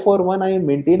 And I, for one, I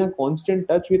maintain a constant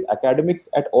touch with academics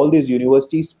at all these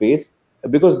university space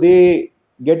because they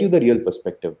get you the real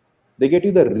perspective. They get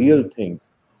you the real things.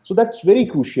 So that's very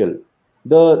crucial.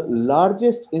 The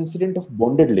largest incident of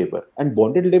bonded labor, and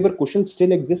bonded labor, Kushal,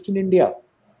 still exists in India.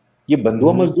 ये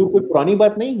बंधुआ मजदूर कोई पुरानी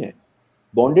बात नहीं है.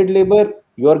 Bonded labor,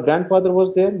 your grandfather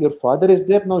was there, your father is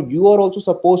there, now you are also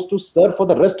supposed to serve for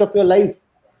the rest of your life.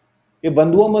 ये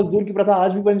बंधुआ मजदूर की प्रथा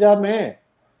आज भी पंजाब में है,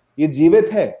 ये जीवित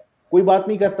है, कोई बात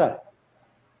नहीं करता.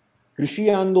 कृषि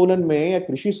आंदोलन में या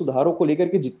कृषि सुधारों को लेकर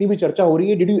के जितनी भी चर्चा हो रही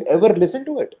है, did you ever listen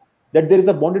to it? That there is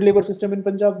a bonded labor system in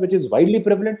Punjab which is widely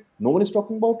prevalent. No one is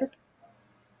talking about it.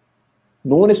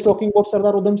 No one is talking about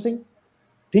Sardar Udham Singh.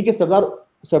 ठीक है,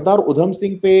 सरदार उधम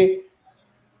सिंह पे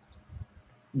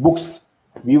books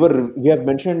we have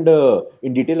mentioned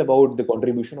in detail about the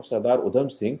contribution of Sardar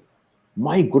Udham Singh.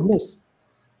 My goodness,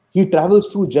 he travels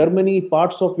through Germany,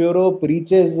 parts of Europe,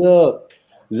 reaches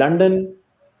London,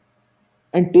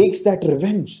 and takes that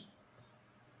revenge.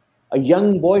 A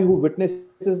young boy who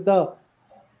witnesses the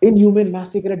inhuman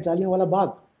massacre at Jallianwala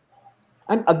Bagh.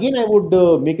 And again, I would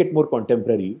make it more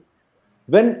contemporary.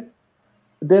 When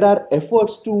there are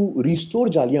efforts to restore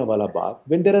Jallianwala Bagh,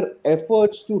 when there are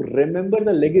efforts to remember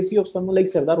the legacy of someone like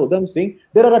Sardar Udham Singh,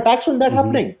 there are attacks on that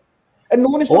happening. And no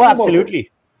one is talking about it.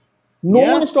 Absolutely. No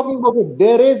one is talking about it.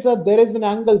 There is an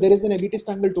angle, there is an elitist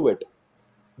angle to it.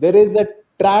 There is a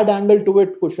trad angle to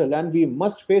it, Kushal, and we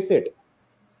must face it.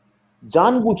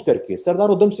 जानबूझ करके सरदार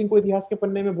उधम सिंह को इतिहास के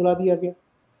पन्ने में भुला दिया गया.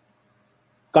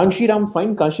 Kanshiram,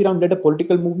 fine. Kanshiram led a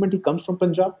political movement. He comes from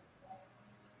Punjab.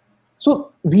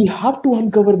 So we have to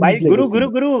uncover these legacies.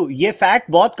 गुरु ये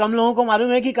फैक्ट बहुत कम लोगों को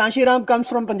मालूम है कि Kanshiram comes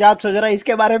from Punjab. So जरा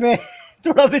इसके बारे में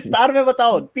थोड़ा विस्तार में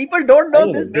बताओ. People don't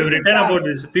know this. We've written about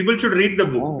this. People should read the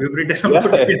book. We've written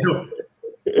about it.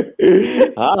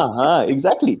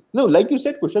 Exactly. No, like you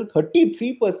said, Kushal,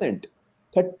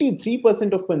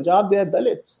 33% of Punjab, they are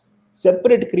Dalits.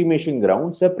 Separate cremation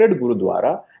ground, separate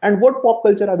Gurudwara. And what pop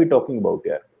culture are we talking about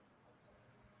here?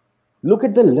 Look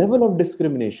at the level of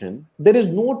discrimination. There is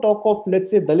no talk of, let's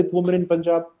say, Dalit woman in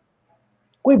Punjab.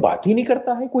 कोई बात ही नहीं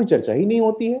करता है, कोई चर्चा ही नहीं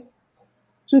होती है.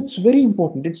 So it's very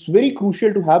important. It's very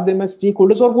crucial to have them as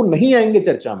stakeholders. और वो नहीं आएंगे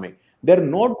चर्चा में. They're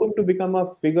not going to become a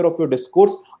figure of your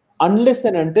discourse unless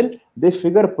and until they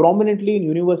figure prominently in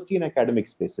university and academic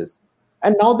spaces.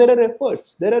 And now there are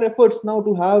efforts. There are efforts now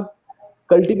to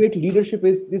cultivate leadership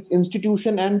in this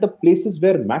institution and the places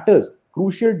where matters,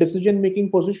 crucial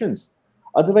decision-making positions.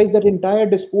 Otherwise, that entire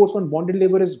discourse on bonded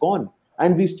labor is gone.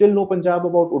 And we still know Punjab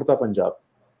about Urta Punjab.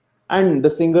 And the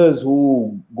singers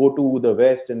who go to the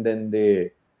West and then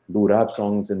they do rap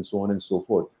songs and so on and so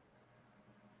forth.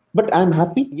 But I'm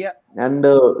happy. Yeah. And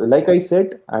like I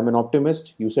said, I'm an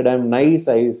optimist. You said I'm nice.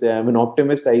 I say I'm an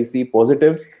optimist. I see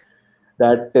positives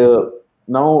that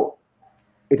now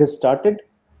it has started.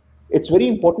 It's very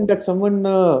important that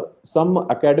some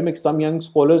academics, some young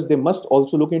scholars, they must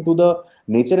also look into the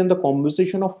nature and the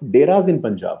composition of deras in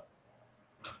Punjab.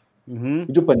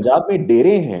 जो पंजाब में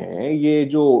डेरे हैं, ये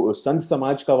जो संत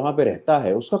समाज का वहां पे रहता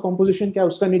है, उसका कॉम्पोजिशन क्या है,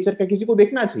 उसका नेचर क्या, किसी को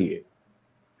देखना चाहिए.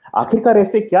 आखिरकार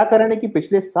ऐसे क्या कारण है कि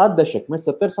पिछले 7 दशक में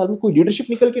 70 साल में कोई लीडरशिप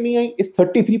निकल के नहीं आई इस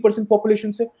 33%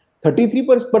 पॉपुलेशन से.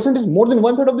 33% is more than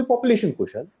 1/3 of the population,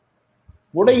 Kushal.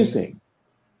 What are you saying?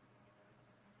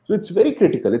 So it's very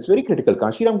critical. It's very critical.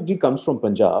 Kanshiram ji comes from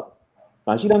Punjab.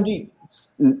 Kanshiram ji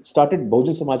started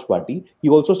Bahujan Samaj Party. He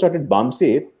also started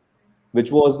BAMSAFE, which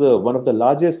was one of the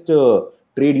largest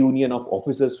trade union of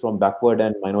officers from backward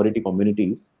and minority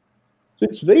communities. So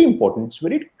it's very important. It's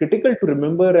very critical to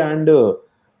remember and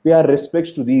pay our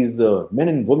respects to these men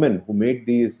and women who made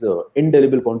these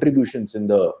indelible contributions in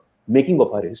the making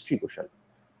of our history, Kushal.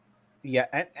 Yeah,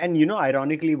 and you know,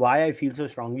 ironically, why I feel so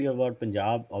strongly about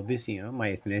Punjab, obviously, you know,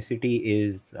 my ethnicity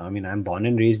is, I mean, I'm born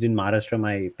and raised in Maharashtra.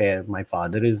 My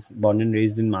father is born and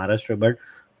raised in Maharashtra, but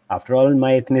after all,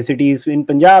 my ethnicity is in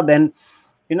Punjab, and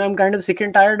you know, I'm kind of sick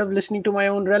and tired of listening to my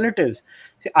own relatives.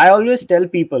 See, I always tell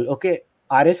people, okay,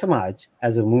 Arya Samaj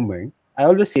as a movement, I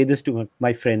always say this to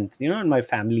my friends, you know, and my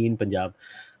family in Punjab.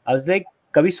 I was like,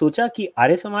 कभी सोचा कि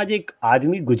आर्य समाज एक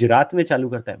आदमी गुजरात में चालू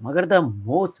करता है, मगर the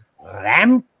most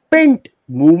rampant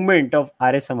movement of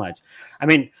Arya Samaj. I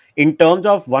mean, in terms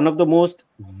of one of the most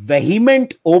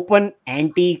vehement open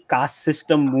anti-caste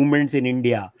system movements in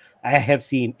India I have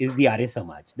seen is the Arya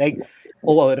Samaj. Like,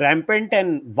 rampant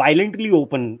and violently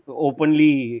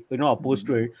openly, opposed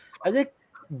to it. I was like,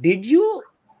 did you?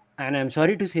 And I'm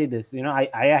sorry to say this, I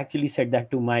actually said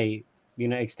that to my,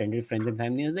 extended friends and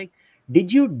family. I was like,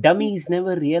 did you dummies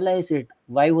never realize it?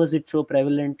 Why was it so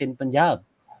prevalent in Punjab?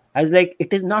 I was like,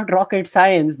 it is not rocket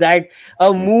science that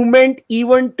a movement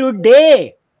even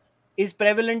today is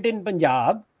prevalent in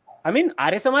Punjab. I mean,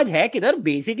 Arya Samaj है किधर?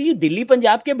 Basically Delhi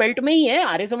Punjab के belt में ही है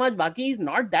आर्य समाज, बाकी is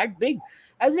not that big.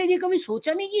 ऐसे ये कभी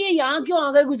सोचा नहीं कि ये यहाँ क्यों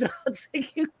आ गए गुजरात से?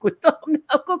 कि कुछ तो हमने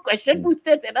आपको क्वेश्चन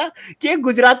पूछते थे ना कि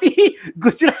गुजराती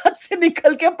गुजरात से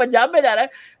निकल के पंजाब में जा रहा है.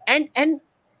 And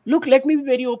look, let me be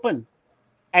very open,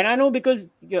 and I know because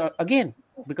again,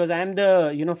 because I am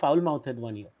the foul mouthed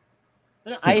one here.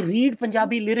 I read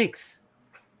Punjabi lyrics.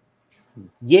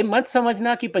 ये मत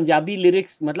समझना कि पंजाबी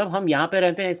लिरिक्स मतलब हम यहाँ पे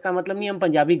रहते हैं इसका मतलब नहीं हम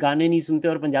पंजाबी गाने नहीं सुनते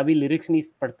और पंजाबी लिरिक्स नहीं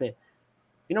पढ़ते.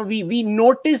 We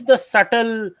notice the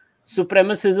subtle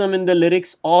supremacism in the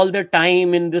lyrics all the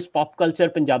time in this pop culture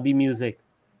Punjabi music.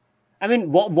 I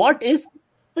mean, what is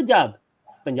Punjab?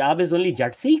 Punjab is only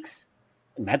Jat Sikhs.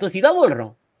 मैं तो सीधा बोल रहा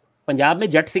हूँ, पंजाब में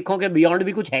जट सिखों के बियॉन्ड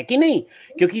भी कुछ है कि नहीं?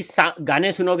 क्योंकि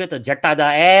गाने सुनोगे तो जट्टा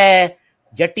दा ए,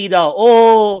 जट्टी दा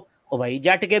ओ भाई,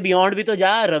 जट के बियॉन्ड भी तो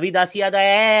जा. रविदासिया दा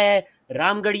ए,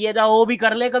 रामगढ़िया दा ओ भी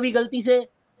कर ले कभी गलती से,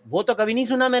 वो तो कभी नहीं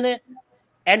सुना मैंने.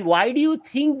 And why do you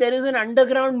think there is an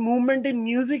underground movement in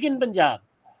music in Punjab,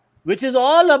 which is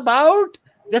all about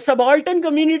the subaltern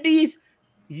communities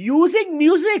using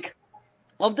music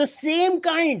of the same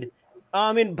kind?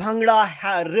 I mean, Bhangra,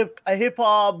 hip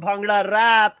hop, Bhangra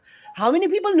rap. How many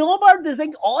people know about this?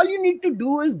 Like, all you need to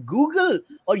do is Google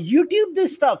or YouTube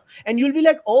this stuff, and you'll be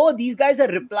like, oh, these guys are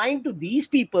replying to these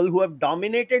people who have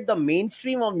dominated the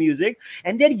mainstream of music,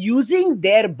 and they're using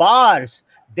their bars,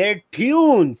 their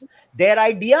tunes, their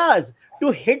ideas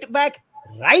to hit back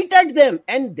right at them.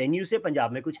 And then you say,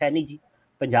 Punjab mein kuch hai nahi ji.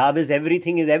 Punjab is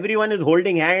everything, is everyone is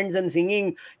holding hands and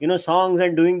singing, songs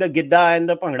and doing the gidda and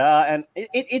the pangra, and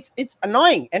it's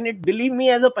annoying. And believe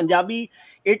me, as a Punjabi,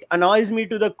 it annoys me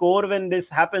to the core when this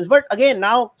happens. But again,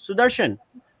 now Sudarshan,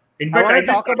 in fact,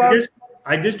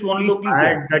 I just want to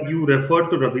add that you referred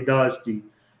to Ravidas ji.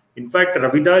 In fact,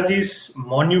 Ravidas ji's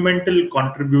monumental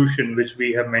contribution, which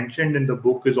we have mentioned in the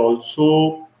book, is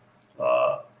also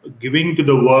giving to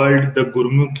the world the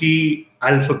Gurmukhi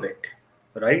alphabet.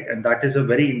 Right, and that is a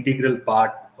very integral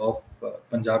part of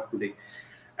Punjab today.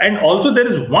 And also, there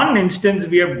is one instance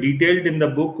we have detailed in the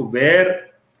book where,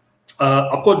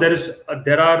 of course,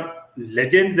 there are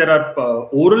legends, there are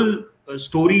oral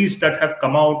stories that have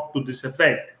come out to this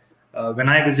effect. When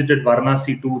I visited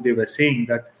Varanasi too, they were saying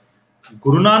that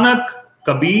Guru Nanak,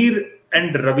 Kabir,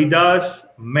 and Ravidas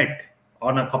met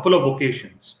on a couple of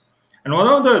occasions, and one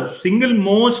of the single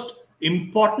most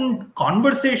important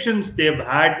conversations they've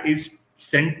had is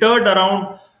centered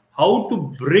around how to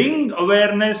bring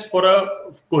awareness for a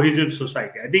cohesive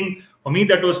society. I think for me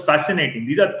that was fascinating.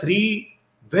 These are three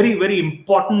very, very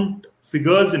important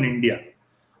figures in India.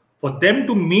 For them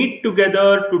to meet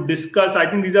together to discuss, I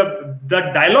think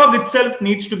the dialogue itself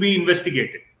needs to be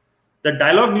investigated. The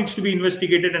dialogue needs to be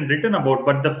investigated and written about.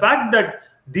 But the fact that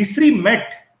these three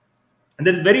met, and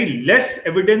there is very less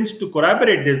evidence to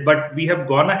corroborate this, but we have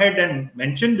gone ahead and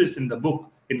mentioned this in the book,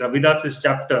 in Ravidas's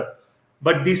chapter.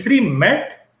 But these three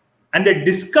met and they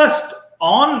discussed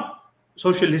on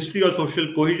social history or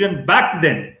social cohesion back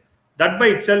then. That by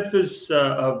itself is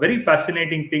a very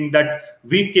fascinating thing that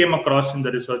we came across in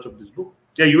the research of this book.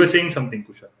 Yeah, you were saying something,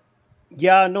 Kushal.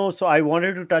 Yeah, no. So I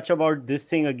wanted to touch about this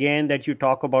thing again that you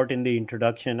talk about in the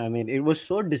introduction. I mean, it was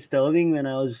so disturbing when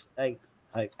I was like,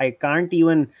 I can't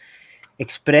even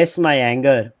express my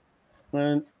anger.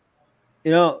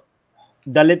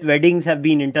 Dalit weddings have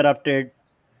been interrupted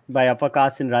by upper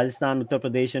castes in Rajasthan, Uttar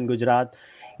Pradesh, and Gujarat.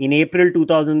 In April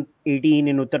 2018,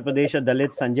 in Uttar Pradesh, a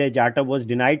Dalit Sanjay Jatav was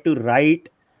denied to ride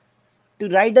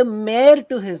a mare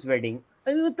to his wedding.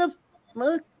 I mean,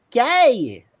 मतलब क्या है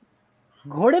ये?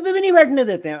 घोड़े पे भी नहीं बैठने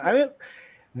देते हैं. I mean,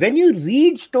 when you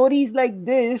read stories like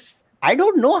this, I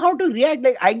don't know how to react.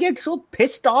 Like, I get so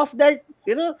pissed off that,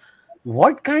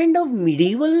 what kind of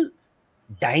medieval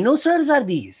dinosaurs are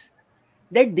these?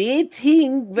 That they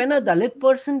think when a Dalit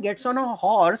person gets on a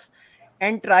horse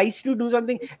and tries to do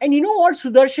something. And you know what,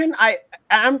 Sudarshan, I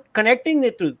am connecting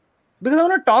it to, because I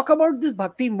want to talk about this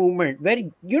Bhakti movement where,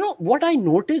 what I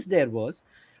noticed there was,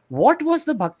 what was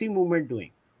the Bhakti movement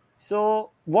doing? So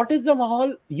what is the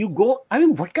mahal?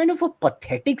 What kind of a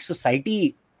pathetic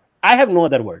society? I have no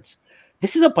other words.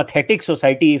 This is a pathetic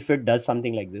society if it does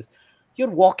something like this. You're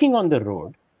walking on the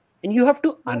road and you have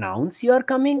to announce you're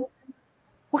coming.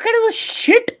 What kind of a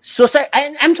shit society?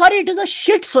 I'm sorry, it is a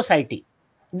shit society.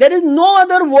 There is no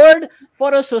other word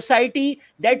for a society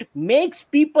that makes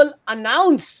people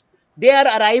announce they are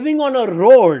arriving on a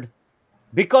road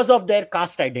because of their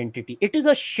caste identity. It is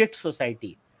a shit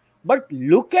society. But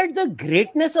look at the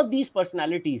greatness of these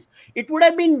personalities. It would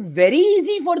have been very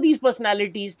easy for these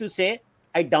personalities to say,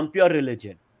 I dump your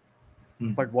religion.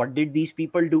 But what did these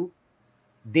people do?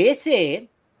 They say,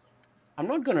 I'm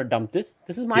not going to dump this.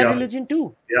 This is my religion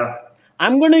too. Yeah.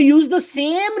 I'm going to use the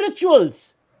same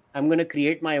rituals. I'm going to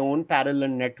create my own parallel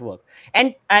network.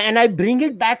 And I bring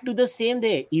it back to the same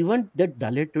day. Even the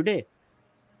Dalit today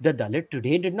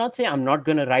did not say, I'm not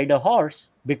going to ride a horse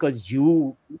because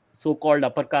you so-called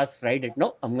upper caste ride it.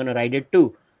 No, I'm going to ride it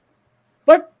too.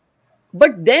 But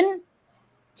then,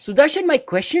 Sudarshan, my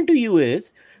question to you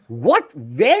is,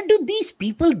 where do these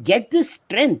people get this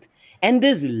strength and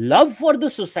this love for the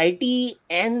society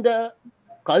and the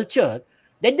culture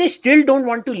that they still don't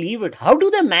want to leave it? How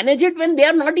do they manage it when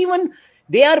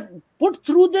they are put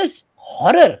through this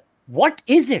horror? What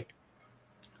is it?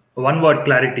 One word: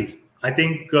 clarity. I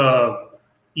think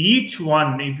each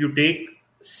one, if you take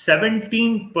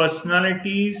 17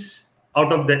 personalities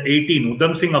out of the 18,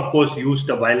 Udham Singh, of course, used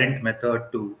a violent method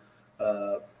to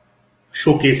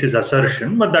showcase his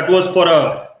assertion, but that was for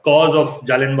a cause of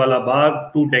Jallianwala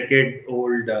Bagh,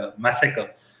 2-decade-old massacre.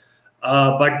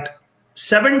 But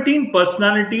 17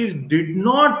 personalities did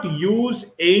not use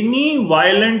any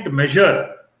violent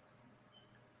measure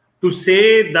to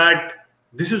say that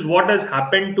this is what has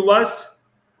happened to us,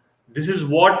 this is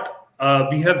what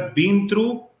we have been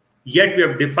through, yet we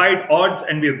have defied odds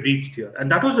and we have reached here. And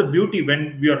that was the beauty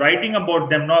when we are writing about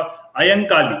them. Not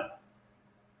Ayankali,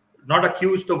 not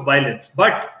accused of violence,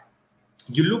 but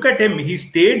you look at him, he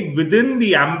stayed within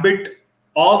the ambit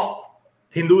of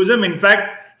Hinduism. In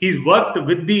fact, he's worked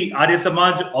with the Arya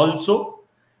Samaj also,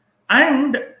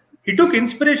 and he took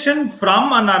inspiration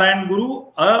from a Narayan Guru,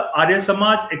 Arya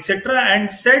Samaj, etc.,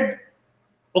 and said,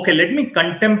 okay, let me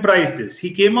contemporize this.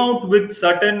 He came out with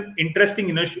certain interesting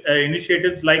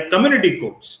initiatives like community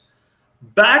courts.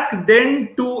 Back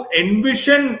then, to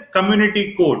envision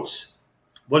community courts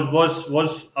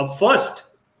was a first.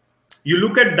 You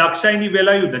look at Dakshayani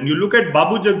Velayudan, you look at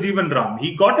Babu Jagjeevan Ram.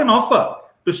 He got an offer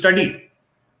to study,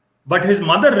 but his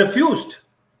mother refused.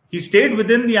 He stayed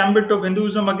within the ambit of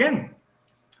Hinduism again.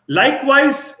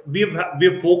 Likewise, we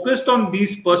have focused on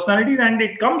these personalities, and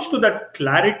it comes to that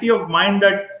clarity of mind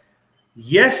that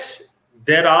yes,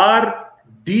 there are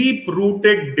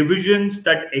deep-rooted divisions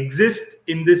that exist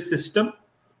in this system.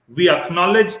 We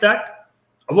acknowledge that.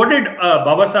 What did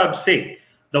Baba Sahib say?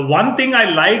 The one thing I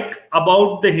like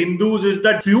about the Hindus is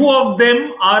that few of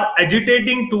them are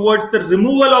agitating towards the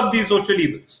removal of these social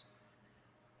evils.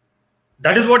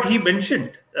 That is what he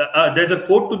mentioned. There's a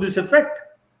quote to this effect.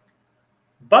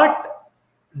 But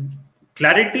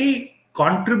clarity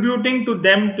contributing to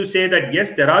them to say that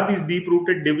yes, there are these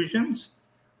deep-rooted divisions,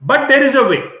 but there is a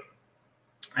way.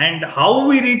 And how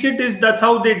we reach it is that's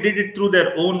how they did it through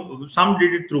their own. Some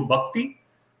did it through bhakti,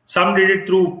 some did it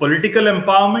through political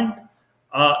empowerment,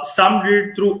 some did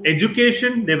it through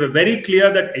education. They were very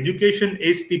clear that education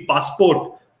is the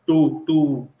passport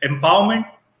to empowerment,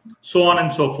 so on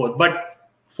and so forth. But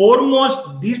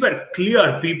foremost, these were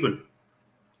clear people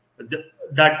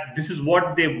that this is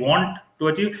what they want to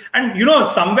achieve. And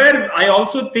somewhere I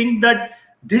also think that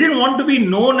they didn't want to be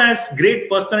known as great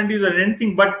personalities or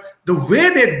anything, but the way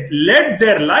they led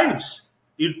their lives.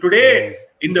 Today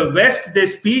in the West, they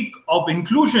speak of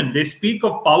inclusion, they speak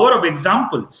of power of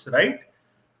examples, right?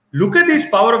 Look at these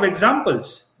power of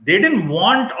examples. They didn't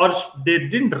want, or they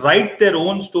didn't write their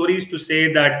own stories to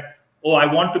say that, oh,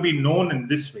 I want to be known in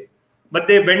this way. But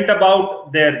they went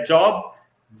about their job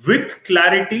with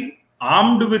clarity,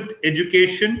 armed with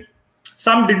education.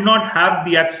 Some did not have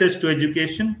the access to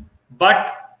education,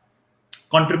 but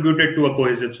contributed to a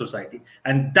cohesive society.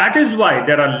 And that is why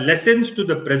there are lessons to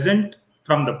the present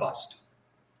from the past.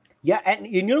 Yeah, and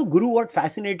Guru, what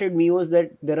fascinated me was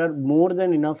that there are more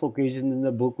than enough occasions in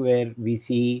the book where we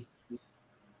see,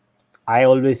 I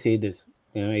always say this,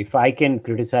 if I can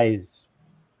criticize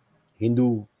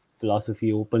Hindu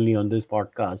philosophy openly on this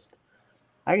podcast,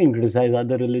 I can criticize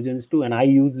other religions too. And I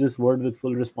use this word with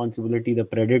full responsibility, the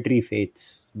predatory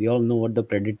faiths. We all know what the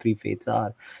predatory faiths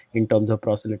are in terms of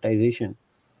proselytization.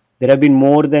 There have been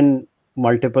more than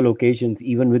multiple occasions,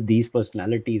 even with these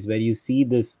personalities, where you see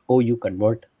this, oh, you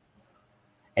convert.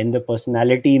 And the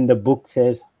personality in the book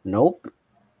says, nope,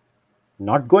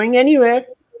 not going anywhere.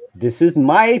 This is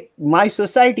my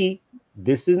society.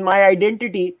 This is my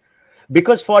identity.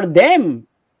 Because for them,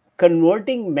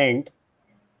 converting meant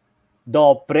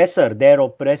their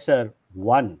oppressor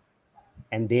won,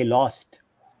 and they lost,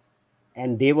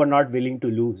 and they were not willing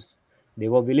to lose. They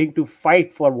were willing to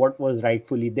fight for what was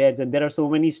rightfully theirs. And there are so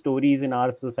many stories in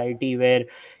our society where,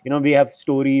 we have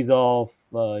stories of,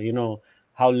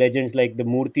 how legends like the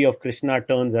Murti of Krishna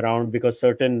turns around because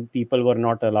certain people were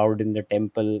not allowed in the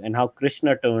temple, and how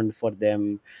Krishna turned for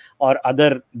them, or other,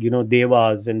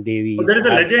 devas and But devis there is a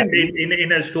have. legend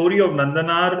in a story of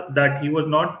Nandanar that he was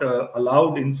not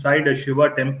allowed inside a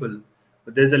Shiva temple.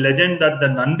 But there's a legend that the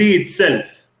Nandi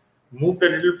itself moved a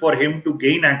little for him to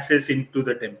gain access into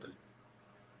the temple.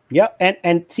 Yeah,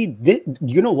 and see,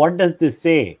 what does this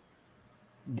say?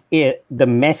 The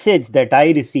message that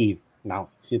I receive now,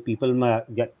 see, people,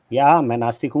 yeah, मैं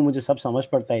नास्तिक हूँ, मुझे सब समझ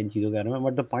पड़ता है इन चीजों के बारे में,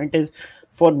 but the point is,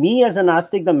 for me as a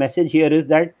Nastic, the message here is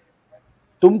that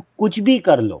तुम कुछ भी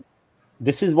कर लो.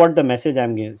 This is what the message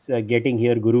I'm getting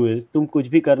here, Guru, is तुम कुछ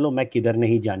भी कर लो, मैं किधर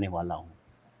नहीं जाने वाला हूँ.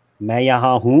 मैं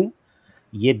यहाँ हूँ,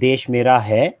 ये देश मेरा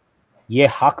है, ये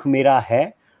हक मेरा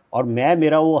है, और मैं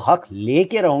मेरा वो हक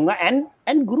लेके रहूंगा.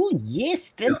 एंड गुरु, ये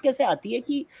स्ट्रेंथ कैसे आती है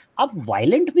कि आप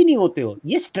वायलेंट भी नहीं होते हो?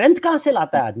 ये स्ट्रेंथ कहाँ से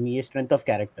लाता है आदमी, ये स्ट्रेंथ ऑफ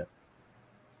कैरेक्टर?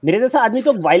 मेरे जैसा आदमी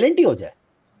तो वायलेंट ही हो जाए.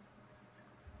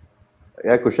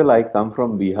 Yeah, Kushal, I come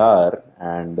from Bihar,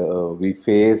 and we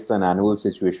face an annual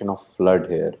situation of flood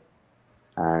here.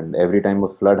 And every time a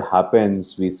flood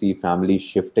happens, we see families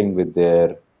shifting with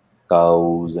their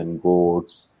cows and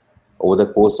goats. Over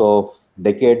the course of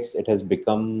decades, it has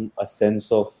become a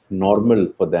sense of normal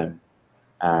for them.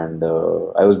 And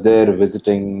I was there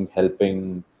visiting,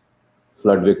 helping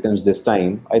flood victims this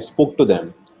time. I spoke to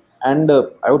them, and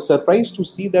I was surprised to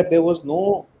see that there was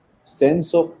no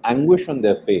sense of anguish on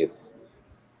their face.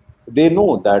 They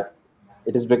know that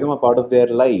it has become a part of their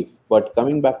life. But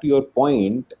coming back to your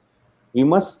point, we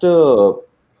must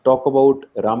talk about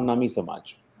Ramnami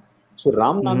Samaj. So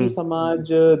Ramnami Samaj,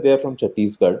 they are from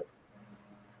Chhattisgarh,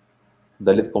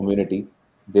 Dalit community.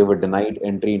 They were denied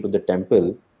entry into the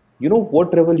temple. You know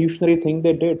what revolutionary thing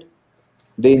they did?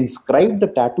 They inscribed the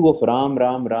tattoo of Ram,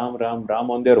 Ram, Ram, Ram,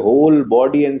 Ram on their whole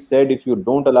body and said, if you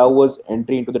don't allow us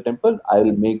entry into the temple, I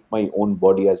will make my own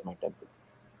body as my temple.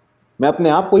 मैं अपने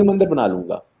आप को ही मंदिर बना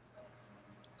लूंगा.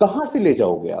 कहां से ले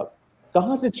जाओगे आप?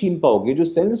 कहां से छीन पाओगे जो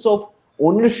सेंस ऑफ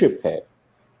ओनरशिप है?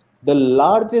 The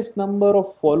largest number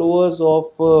of followers of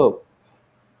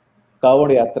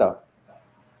Kavod Yatra,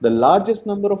 the largest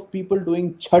number of people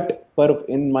doing Chhat Parv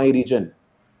in my region,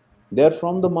 they are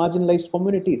from the marginalized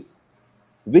communities.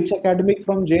 Which academic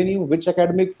from JNU, which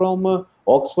academic from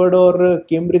Oxford or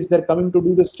Cambridge, they're coming to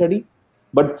do the study?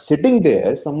 But sitting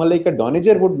there, someone like a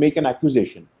Doniger would make an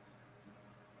accusation.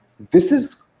 This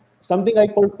is something I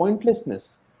call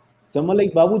pointlessness. Someone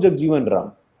like Babu Jagjeevan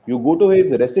Ram, you go to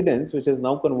his residence, which is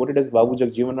now converted as Babu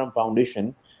Jagjeevan Ram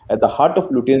Foundation, at the heart of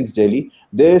Lutyens, Delhi.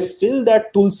 There is still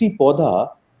that Tulsi Podha,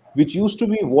 which used to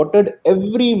be watered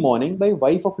every morning by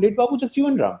wife of late Babu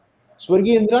Jagjeevan Ram,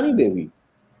 Swargi Indrani Devi.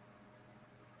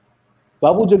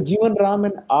 Babu Jagjeevan Ram,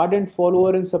 an ardent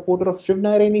follower and supporter of Shiv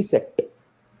Narayani sect.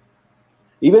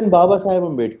 Even Baba Sahib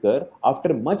Ambedkar,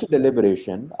 after much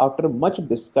deliberation, after much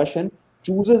discussion,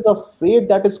 chooses a faith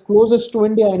that is closest to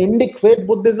India, an Indic faith,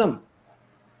 Buddhism.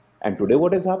 And today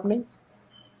what is happening?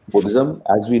 Buddhism,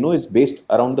 as we know, is based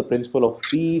around the principle of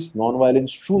peace,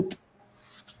 non-violence, truth.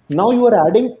 Now you are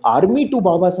adding army to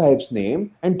Baba Sahib's name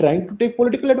and trying to take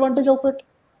political advantage of it.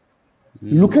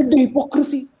 Look at the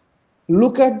hypocrisy.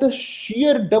 Look at the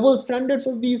sheer double standards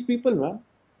of these people, man.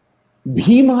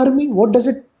 Bhim army, what does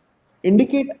it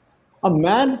indicate? A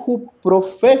man who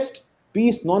professed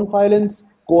peace, non-violence,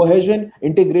 cohesion,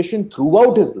 integration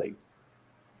throughout his life.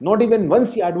 Not even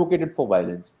once he advocated for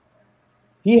violence.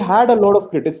 He had a lot of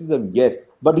criticism, yes,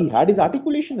 but he had his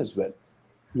articulation as well.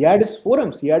 He had his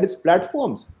forums, he had his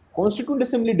platforms. Constituent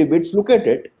Assembly debates, look at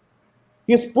it.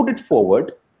 He has put it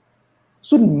forward.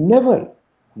 So never,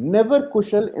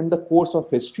 Kushal, in the course of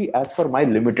history, as per my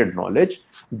limited knowledge,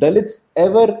 Dalits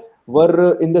ever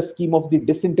were in the scheme of the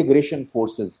disintegration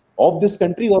forces of this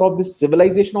country or of this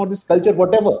civilization or this culture,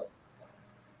 whatever.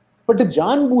 But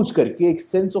जानबूझ करके एक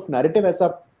sense of narrative ऐसा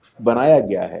बनाया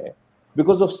गया है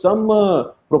because of some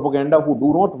propaganda who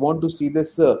do not want to see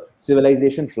this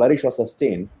civilization flourish or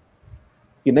sustain,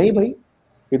 कि नहीं भाई,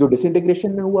 ये तो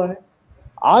disintegration में हुआ है.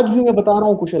 आज भी मैं बता रहा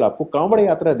हूँ कुशल, आपको कांवड़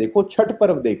यात्रा देखो, छठ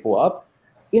पर्व देखो आप,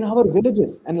 in our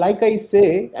villages. And like I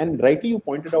say, and rightly you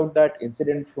pointed out that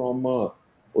incident from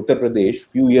Uttar Pradesh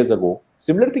few years ago.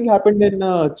 Similar thing happened in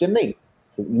Chennai.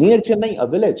 Near Chennai, a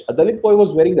village, a Dalit boy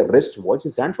was wearing the wristwatch,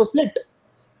 his hand was slit.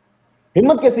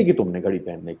 हिम्मत कैसे की तुमने घड़ी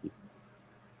पहनने की?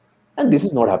 And this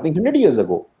is not happening 100 years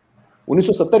ago.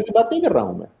 1970 की बात नहीं कर रहा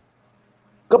हूं मैं.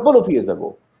 couple of years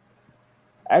ago.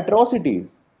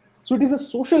 Atrocities. So it is a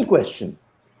social question.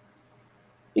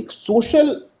 एक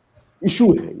social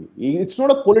issue hai. It's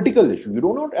not a political issue. You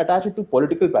do not attach it to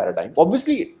political paradigm.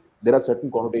 Obviously, there are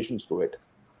certain connotations to it.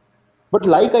 But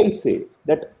like I say,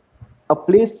 that a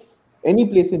place, any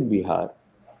place in Bihar,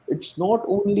 it's not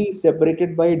only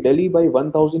separated by Delhi by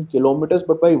 1,000 kilometers,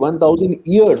 but by 1,000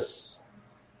 years.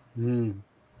 The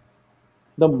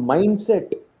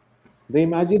mindset, the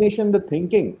imagination, the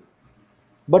thinking.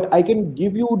 But I can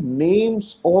give you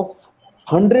names of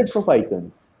hundreds of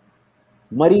icons.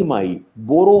 Mari Mai,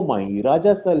 Boro Mai,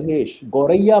 Raja Salhesh,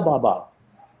 Goraiya Baba.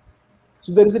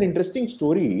 So there is an interesting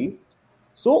story.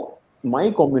 So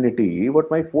my community, what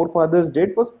my forefathers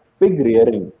did was pig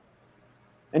rearing.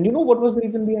 And you know what was the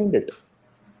reason behind it?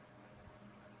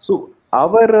 So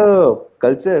our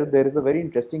culture, there is a very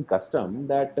interesting custom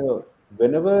that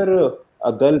whenever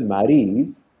a girl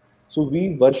marries, so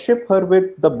we worship her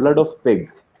with the blood of pig.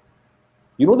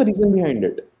 You know the reason behind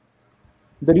it?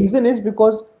 The reason is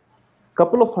because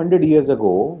couple of 100 years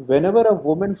ago, whenever a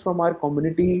woman from our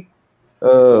community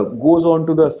goes on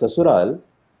to the sasural,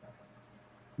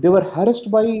 they were harassed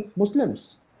by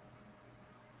Muslims.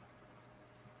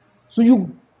 So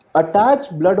you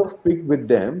attach blood of pig with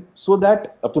them so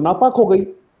that ab to napak ho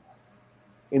gayi.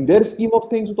 In their scheme of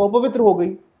things, to apavitra ho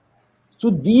gayi. So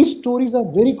these stories are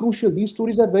very crucial. These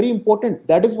stories are very important.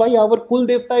 That is why our Kul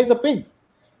Devta is a pig.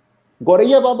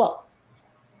 Goraiya Baba,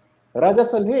 Raja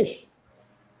Salhesh.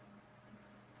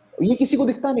 ये किसी को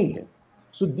दिखता नहीं है.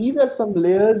 So these are some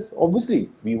layers. Obviously,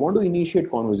 we want to initiate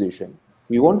conversation.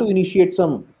 We want to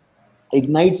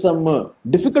ignite some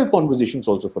difficult conversations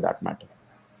also for that matter.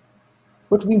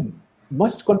 But we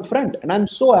must confront. And I'm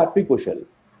so happy, Kushal,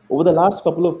 over the last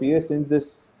couple of years since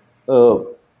this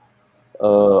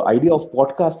idea of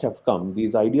podcast have come,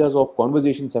 these ideas of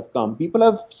conversations have come, people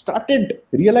have started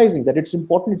realizing that it's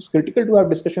important, it's critical to have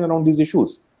discussion around these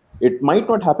issues. It might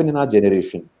not happen in our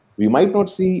generation. We might not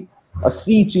see a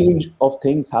sea change of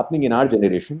things happening in our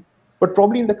generation, but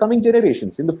probably in the coming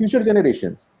generations, in the future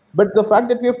generations. But the fact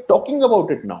that we are talking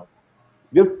about it now,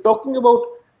 we are talking about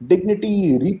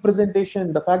dignity,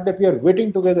 representation, the fact that we are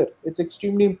waiting together, it's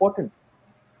extremely important.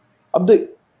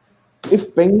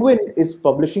 If Penguin is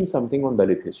publishing something on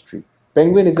Dalit history,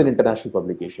 Penguin is an international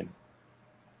publication.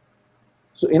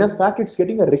 So in fact, it's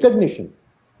getting a recognition.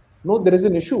 No, there is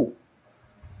an issue.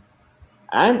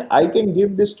 And I can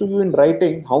give this to you in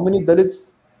writing. How many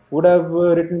Dalits would have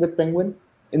written with Penguin?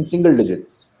 In single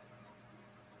digits.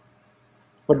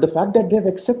 But the fact that they have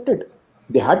accepted,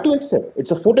 they had to accept.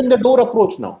 It's a foot in the door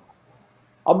approach now.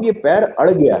 अब ये पैर अड़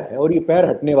गया है और ये पैर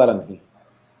हटने वाला नहीं,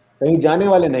 कहीं जाने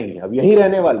वाले नहीं, अब यहीं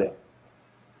रहने वाले.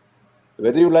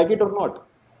 Whether you like it or not,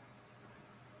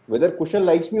 whether Kushal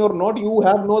likes me or not, you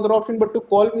have no other option but to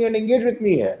call me and engage with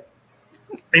me here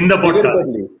in the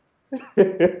podcast.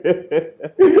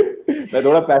 मैं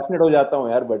थोड़ा पैशनेट हो जाता हूँ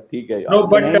यार, but ठीक है. No,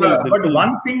 but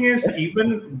one thing is,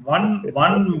 even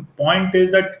one point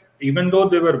is that even though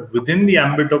they were within the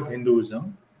ambit of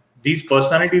Hinduism, these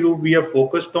personalities who we have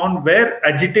focused on were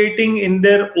agitating in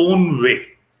their own way.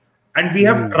 And we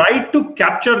have tried to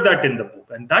capture that in the book.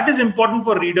 And that is important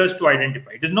for readers to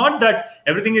identify. It is not that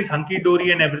everything is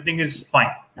hunky-dory and everything is fine.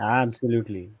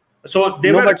 Absolutely. So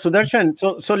but Sudarshan,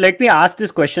 so let me ask this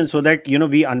question so that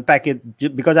we unpack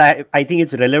it, because I think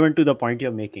it's relevant to the point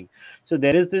you're making. So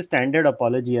there is this standard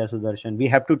apology, Sudarshan. We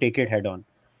have to take it head on.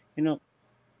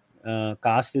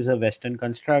 Caste is a Western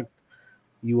construct.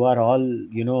 You are all,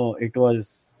 it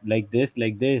was like this.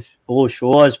 Oh,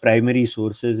 show us primary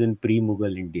sources in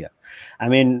pre-Mughal India. I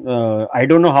mean, I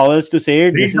don't know how else to say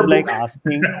it. This is like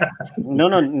asking. No,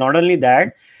 not only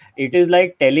that. It is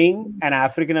like telling an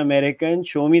African American,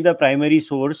 show me the primary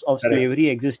source of slavery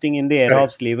existing in the era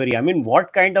of slavery. I mean,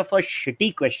 what kind of a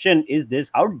shitty question is this?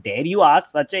 How dare you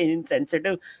ask such an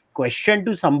insensitive question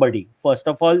to somebody? First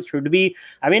of all, should be,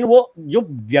 I mean, वो जो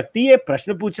व्यक्ति ये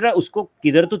प्रश्न पूछ रहा है उसको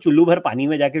किधर तो चुल्लू भर पानी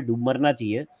में जाके डूब मरना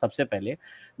चाहिए सबसे पहले.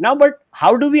 Now, but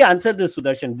how do we answer this,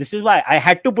 Sudarshan? This is why I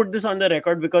had to put this on the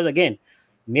record, because again,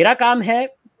 मेरा काम है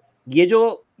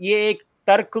ये एक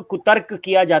तर्क कुतर्क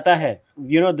किया जाता है,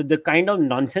 the kind of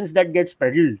nonsense that gets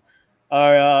peddled,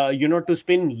 to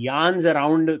spin yarns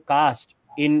around caste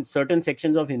in certain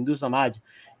sections of Hindu Samaj.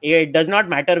 It does not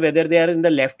matter whether they are in the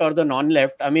left or the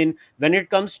non-left. I mean, when it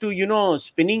comes to,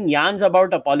 spinning yarns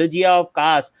about apologia of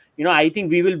caste, I think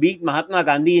we will beat Mahatma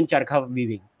Gandhi in charkha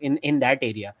weaving in that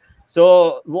area.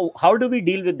 So how do we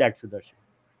deal with that, Sudarshan?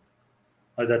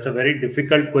 That's a very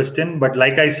difficult question. But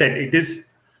like I said, it is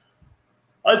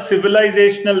a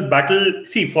civilizational battle.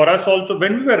 See, for us also,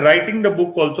 when we were writing the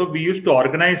book also, we used to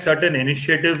organize certain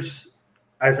initiatives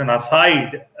as an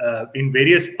aside, in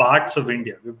various parts of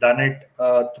India. We've done it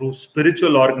through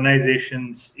spiritual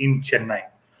organizations in Chennai.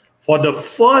 For the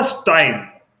first time,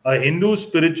 a Hindu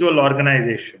spiritual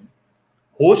organization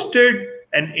hosted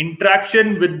an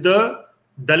interaction with the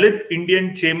Dalit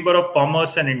Indian Chamber of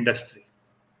Commerce and Industry.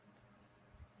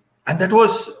 And that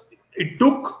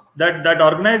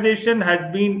organization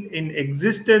has been in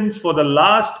existence for the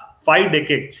last 5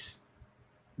 decades.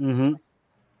 Mm-hmm.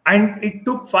 And it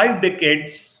took 5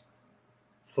 decades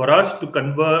for us to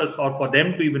converse, or for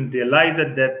them to even realize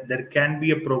that there can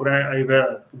be a program.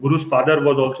 Guru's father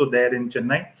was also there in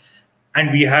Chennai.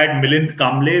 And we had Milind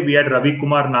Kamble, we had Ravi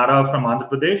Kumar Nara from Andhra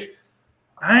Pradesh.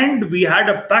 And we had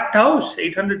a packed house,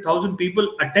 800,000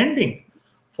 people attending.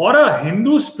 For a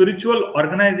Hindu spiritual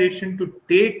organization to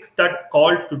take that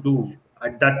call to do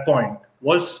at that point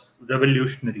was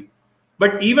revolutionary.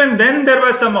 But even then, there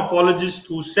were some apologists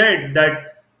who said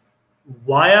that,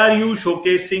 why are you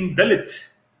showcasing Dalits?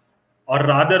 Or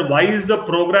rather, why is the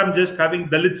program just having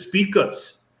Dalit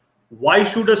speakers? Why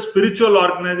should a spiritual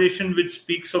organization which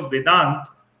speaks of Vedant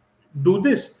do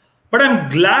this? But I'm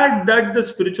glad that the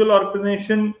spiritual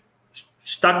organization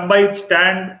stuck by its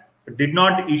stand, did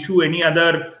not issue any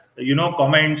other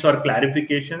comments or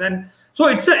clarification. And so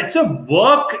it's a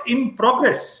work in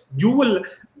progress.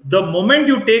 The moment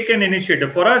you take an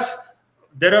initiative, for us,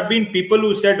 there have been people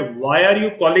who said, why are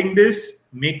you calling this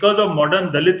makers of modern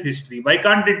Dalit history? Why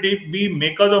can't it be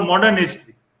makers of modern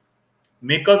history?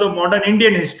 Makers of modern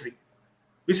Indian history?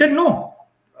 We said no.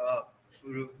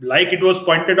 Like it was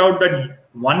pointed out that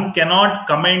one cannot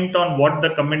comment on what the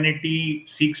community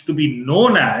seeks to be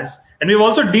known as. And we've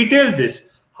also detailed this.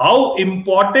 How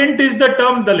important is the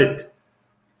term Dalit?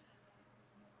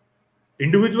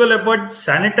 Individual effort,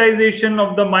 sanitization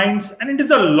of the minds, and it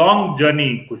is a long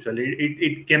journey, Kushal.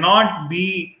 It cannot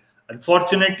be,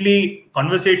 unfortunately,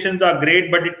 conversations are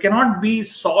great, but it cannot be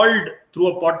solved through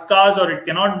a podcast, or it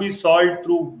cannot be solved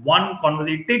through one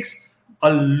conversation. It takes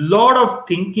a lot of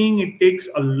thinking, it takes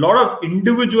a lot of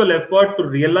individual effort to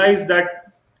realize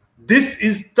that this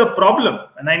is the problem.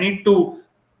 And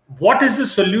what is the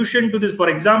solution to this? For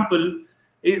example,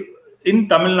 in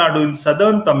Tamil Nadu, in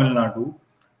southern Tamil Nadu,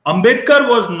 Ambedkar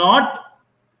was not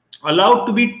allowed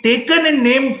to be taken in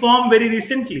name form very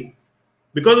recently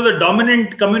because of the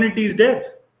dominant communities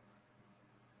there.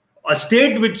 A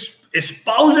state which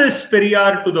espouses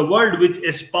Periyar to the world, which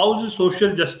espouses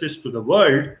social justice to the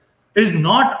world, is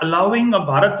not allowing a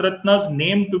Bharat Ratna's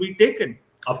name to be taken.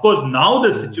 Of course, now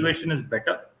the situation is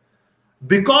better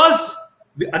because,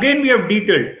 again, we have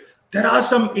detailed, there are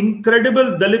some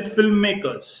incredible Dalit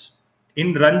filmmakers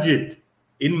in Ranjit,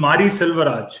 in Mari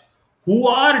Selvaraj, who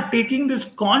are taking this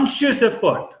conscious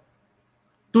effort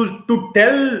to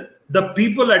tell the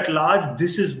people at large,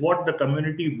 this is what the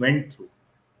community went through.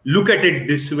 Look at it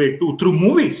this way too, through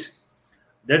movies.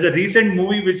 There's a recent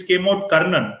movie which came out,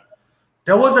 Karnan.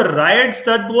 There was a riot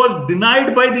that was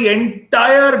denied by the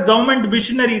entire government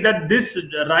missionary, that this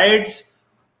riots,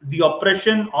 the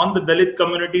oppression on the Dalit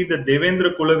community, the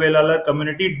Devendra Kulavelala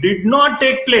community, did not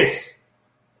take place.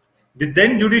 The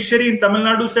then judiciary in Tamil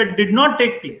Nadu said did not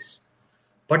take place.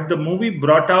 But the movie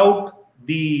brought out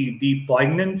the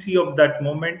poignancy of that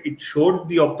moment. It showed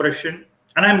the oppression.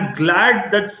 And I'm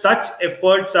glad that such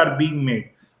efforts are being made.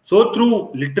 So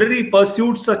through literary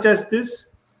pursuits such as this,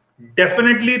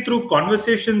 definitely through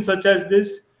conversations such as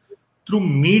this, through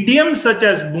mediums such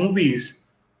as movies,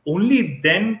 only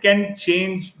then can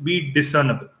change be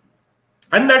discernible.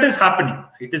 And that is happening.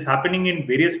 It is happening in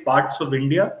various parts of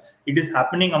India. It is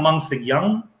happening amongst the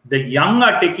young. The young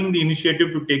are taking the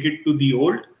initiative to take it to the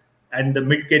old and the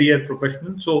mid-career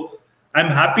professionals. So I'm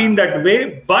happy in that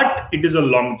way, but it is a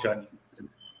long journey.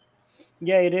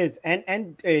 Yeah, it is.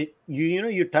 And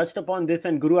you touched upon this,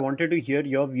 and Guru, I wanted to hear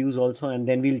your views also, and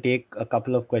then we'll take a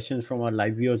couple of questions from our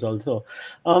live viewers also.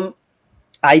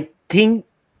 I think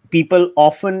people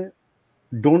often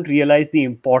don't realize the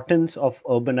importance of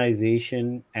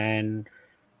urbanization and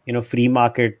free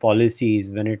market policies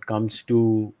when it comes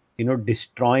to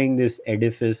destroying this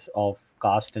edifice of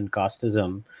caste and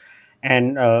casteism.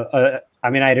 And I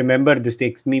remember, this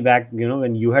takes me back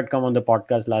when you had come on the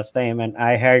podcast last time, and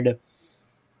I had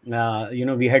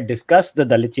we had discussed the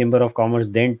Dalit Chamber of Commerce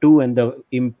then too, and the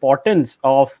importance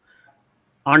of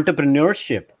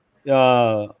entrepreneurship.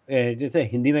 जैसे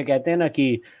हिंदी में कहते हैं ना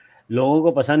कि लोगों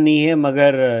को पसंद नहीं है,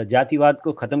 मगर जातिवाद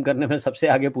को खत्म करने में सबसे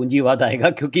आगे पूंजीवाद आएगा,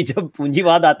 क्योंकि जब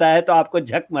पूंजीवाद आता है तो आपको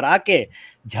झक मरा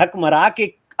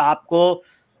के आपको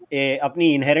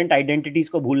अपनी inherent identities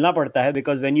को भूलना पड़ता है,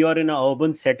 because when you are in an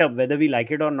urban setup, whether we like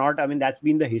it or not, I mean, that's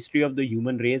been the history of the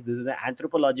human race. This is an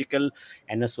anthropological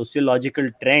and a sociological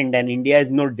trend, and India is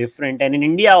no different. And in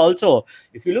India also,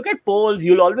 if you look at polls,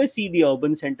 you'll always see the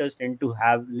urban centers tend to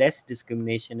have less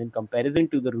discrimination in comparison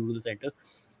to the rural centers.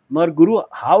 Mar Guru,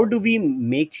 how do we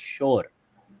make sure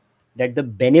that the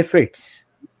benefits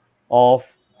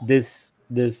of this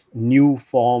new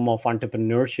form of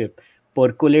entrepreneurship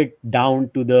percolate down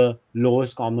to the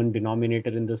lowest common denominator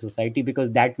in the society, because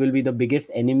that will be the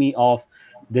biggest enemy of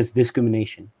this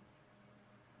discrimination?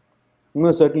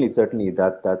 No, certainly,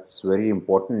 that's very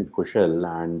important, Kushal,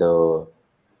 and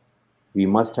we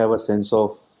must have a sense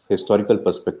of historical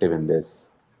perspective in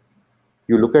this.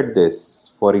 You look at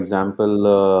this, for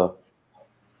example,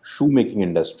 shoemaking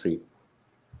industry,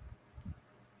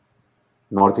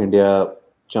 North India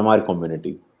Chamar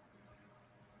community,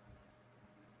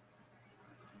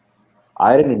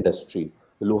 iron industry,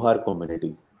 Luhar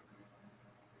community.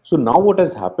 So now what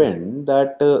has happened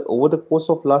that over the course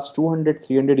of last 200,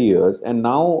 300 years, and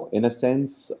now in a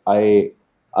sense, I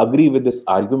agree with this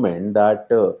argument that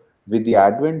with the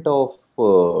advent of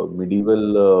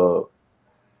medieval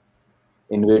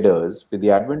invaders, with the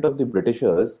advent of the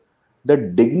Britishers, the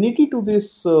dignity to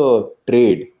this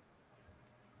trade,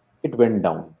 it went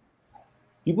down.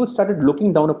 People started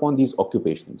looking down upon these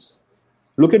occupations.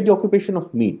 Look at the occupation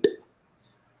of meat.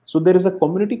 So there is a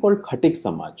community called Khatik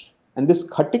Samaj, and this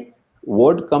Khatik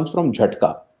word comes from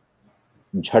Jhatka.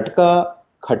 Jhatka,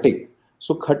 Khatik.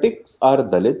 So Khatiks are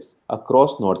Dalits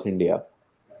across North India.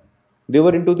 They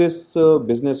were into this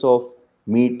business of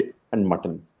meat and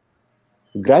mutton.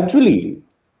 Gradually,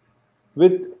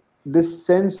 with this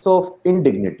sense of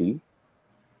indignity,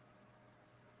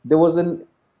 there was an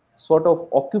sort of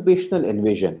occupational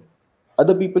invasion.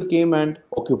 Other people came and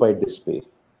occupied this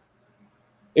space.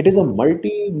 It is a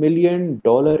multi-million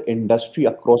dollar industry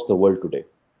across the world today.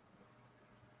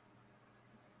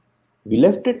 We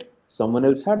left it, someone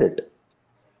else had it.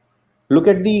 Look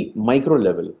at the micro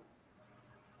level.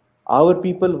 Our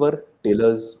people were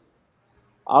tailors.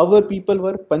 Our people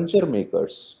were puncture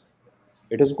makers.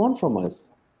 It has gone from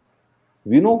us.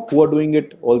 We know who are doing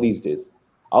it all these days.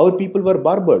 Our people were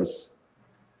barbers.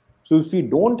 So if we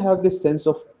don't have this sense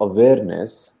of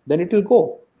awareness, then it will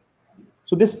go.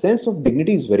 So this sense of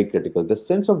dignity is very critical. The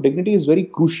sense of dignity is very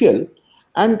crucial,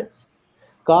 and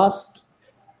caste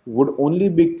would only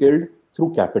be killed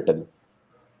through capital.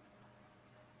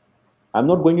 I'm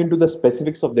not going into the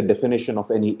specifics of the definition of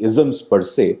any isms per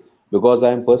se, because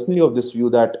I am personally of this view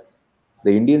that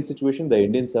the Indian situation, the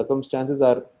Indian circumstances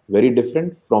are very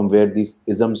different from where these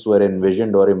isms were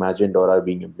envisioned or imagined or are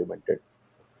being implemented.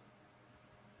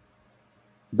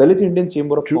 Dalit Indian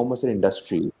Chamber of Commerce and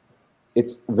Industry,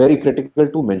 it's very critical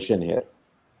to mention here.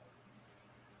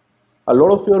 A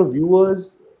lot of your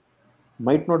viewers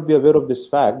might not be aware of this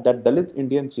fact that Dalit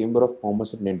Indian Chamber of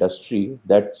Commerce and Industry,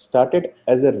 that started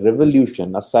as a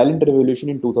revolution, a silent revolution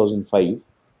in 2005,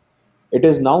 it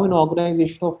is now an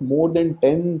organization of more than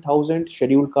 10,000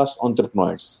 scheduled caste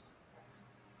entrepreneurs.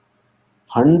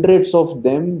 Hundreds of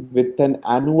them with an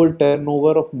annual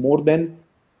turnover of more than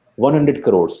 100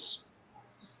 crores.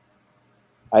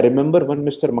 I remember one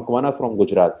Mr. Makwana from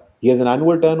Gujarat. He has an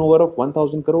annual turnover of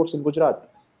 1,000 crores in Gujarat.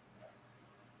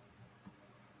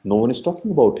 No one is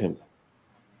talking about him.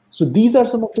 So these are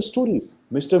some of the stories.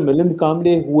 Mr. Milind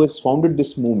Kamble, who has founded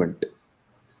this movement,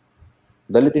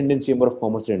 Dalit Indian Chamber of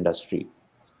Commerce and Industry.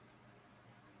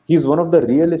 He is one of the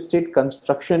real estate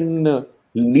construction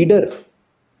leader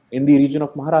in the region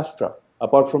of Maharashtra,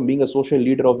 apart from being a social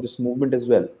leader of this movement as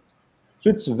well. So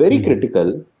it's very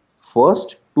critical,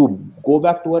 first, to go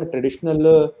back to our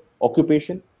traditional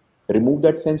occupation, remove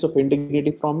that sense of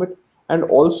indignity from it, and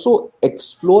also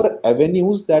explore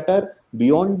avenues that are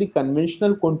beyond the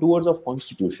conventional contours of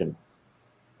constitution.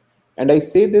 And I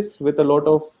say this with a lot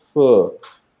of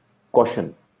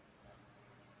caution.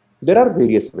 There are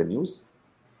various avenues.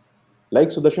 Like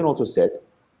Sudarshan also said,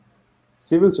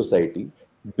 civil society,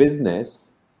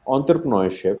 business,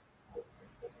 entrepreneurship,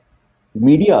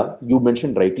 media, you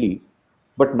mentioned rightly,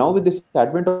 but now with this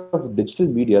advent of digital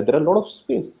media, there are a lot of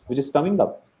space which is coming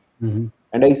up. And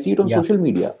I see it on social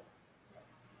media,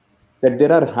 that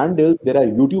there are handles, there are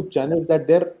YouTube channels that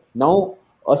they're now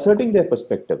asserting their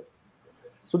perspective.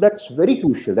 So that's very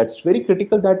crucial. That's very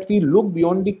critical that we look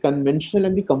beyond the conventional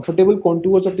and the comfortable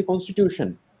contours of the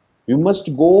constitution. We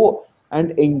must go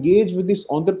and engage with these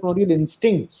entrepreneurial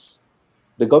instincts.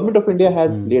 The government of India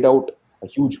has laid out a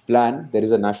huge plan. There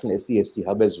is a national SC/ST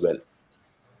hub as well.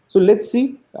 So let's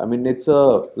see. I mean, it's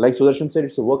like Sudarshan said,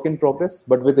 it's a work in progress.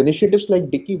 But with initiatives like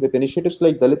Dicky, with initiatives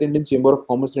like Dalit Indian Chamber of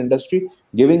Commerce and Industry,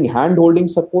 giving hand-holding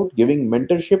support, giving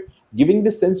mentorship, giving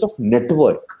the sense of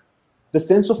network, the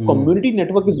sense of community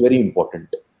network is very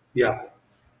important. Yeah.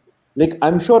 Like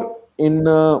I'm sure in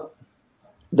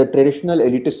the traditional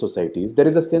elitist societies, there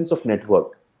is a sense of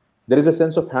network. There is a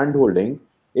sense of hand-holding.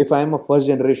 If I am a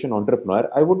first-generation entrepreneur,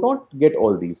 I would not get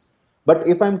all these. But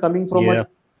if I'm coming from a Yeah.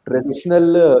 traditional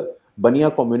Bania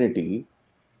community,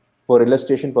 for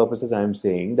illustration purposes, I am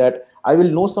saying that I will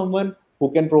know someone who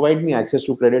can provide me access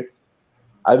to credit.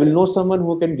 I will know someone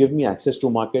who can give me access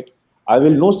to market. I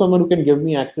will know someone who can give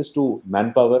me access to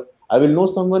manpower. I will know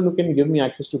someone who can give me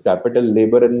access to capital,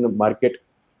 labor, and market.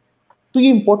 तो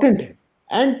ये important है.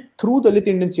 And through the Dalit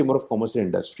Indian Chamber of Commerce and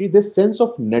Industry, this sense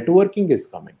of networking is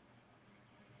coming.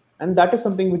 And that is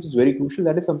something which is very crucial.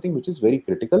 That is something which is very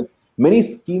critical. Many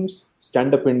schemes,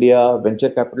 Stand Up India, Venture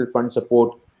Capital Fund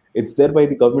support, it's there by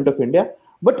the government of India.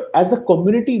 But as a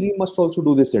community, we must also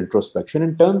do this introspection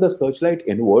and turn the searchlight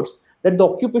inwards that the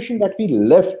occupation that we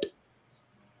left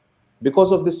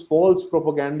because of this false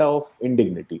propaganda of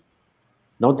indignity.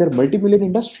 Now there are multi-million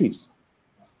industries.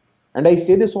 And I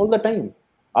say this all the time.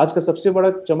 आज का सबसे बड़ा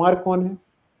चमार कौन है?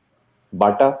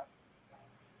 बाटा.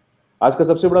 आज का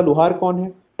सबसे बड़ा लुहार कौन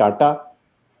है? टाटा.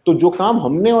 तो जो काम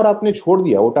हमने और आपने छोड़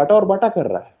दिया वो टाटा और बाटा कर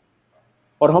रहा है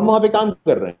और हम वहां पे काम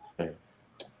कर रहे हैं.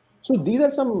 So these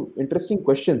are some interesting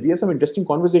questions. These are some interesting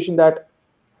conversation that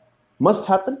must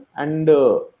happen, and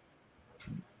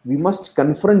we must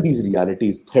confront these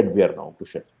realities threadbare now,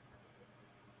 Tushar.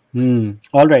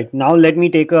 All right. Now let me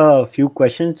take a few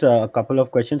questions, a couple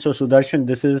of questions. So Sudarshan,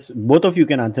 this is both of you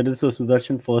can answer this. So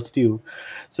Sudarshan, first to you.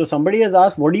 So somebody has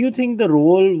asked, what do you think the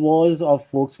role was of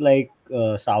folks like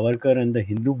Savarkar and the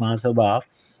Hindu Mahasabha,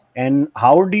 and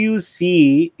how do you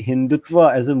see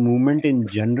Hindutva as a movement in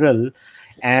general,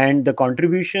 and the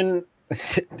contribution?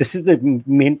 This is the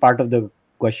main part of the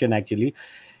question, actually.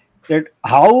 That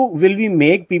how will we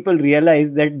make people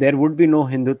realize that there would be no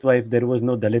Hindutva if there was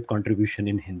no Dalit contribution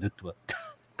in Hindutva?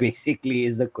 Basically,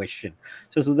 is the question.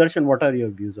 So, Sudarshan, what are your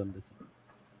views on this?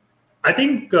 I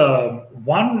think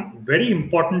one very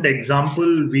important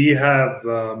example we have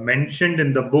mentioned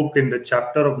in the book in the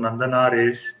chapter of Nandanar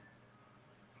is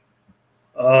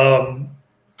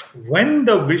when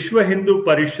the Vishwa Hindu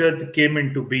Parishad came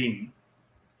into being.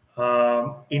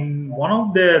 In one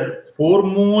of their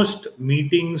foremost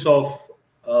meetings of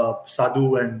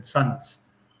sadhu and sons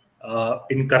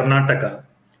in Karnataka,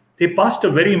 they passed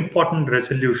a very important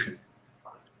resolution.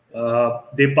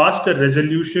 They passed a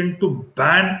resolution to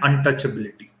ban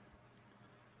untouchability.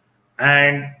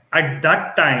 And at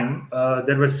that time,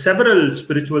 there were several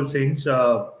spiritual saints.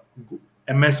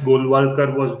 M.S.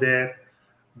 Golwalkar was there.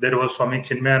 There was Swami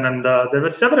Chinmayananda. There were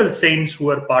several saints who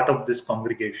were part of this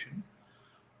congregation.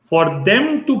 For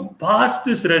them to pass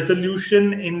this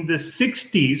resolution in the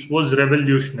 60s was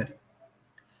revolutionary.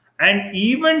 And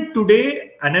even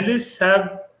today, analysts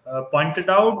have pointed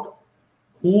out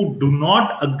who do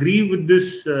not agree with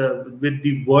this, with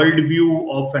the worldview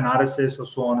of an RSS or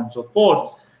so on and so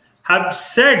forth, have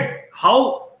said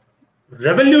how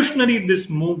revolutionary this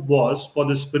move was for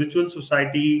the spiritual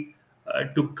society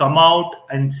to come out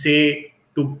and say,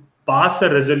 to pass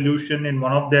a resolution in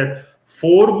one of their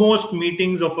foremost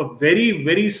meetings of a very,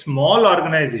 very small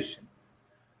organization,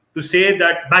 to say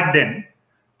that back then,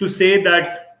 to say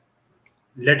that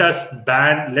let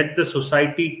the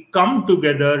society come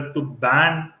together to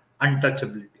ban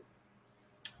untouchability.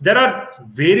 There are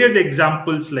various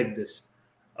examples like this.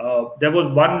 There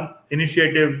was one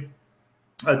initiative,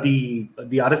 the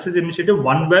RSS initiative,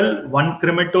 one well, one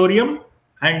crematorium,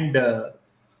 and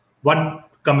one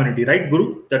community, right,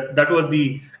 Guru? That was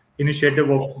the initiative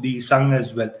of the Sangh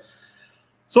as well.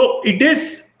 So it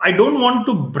is, I don't want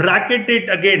to bracket it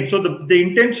again. So the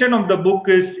intention of the book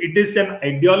is, it is an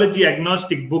ideology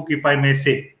agnostic book, if I may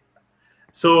say.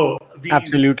 So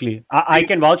Absolutely. I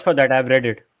can vouch for that. I've read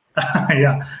it.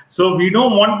 Yeah. So we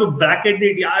don't want to bracket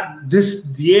it. यार this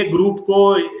ये group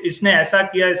को इसने ऐसा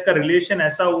किया, इसका relation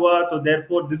ऐसा हुआ, तो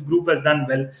therefore this group has done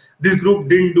well. This group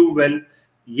didn't do well.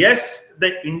 Yes,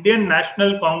 the Indian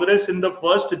National Congress in the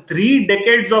first 3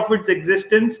 decades of its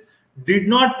existence did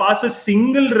not pass a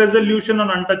single resolution on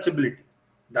untouchability.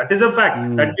 That is a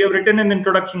fact that we have written in the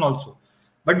introduction also.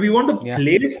 But we want to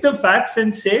place the facts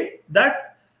and say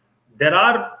that there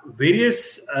are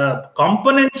various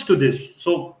components to this.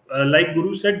 So, like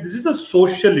Guru said, this is a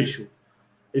social issue.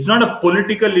 It's not a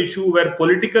political issue where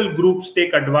political groups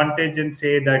take advantage and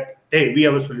say that, hey, we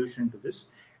have a solution to this.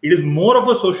 It is more of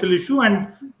a social issue, and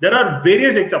there are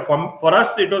various examples. For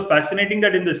us, it was fascinating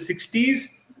that in the 60s,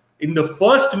 in the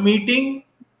first meeting,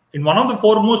 in one of the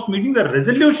foremost meetings, the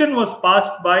resolution was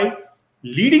passed by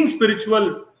leading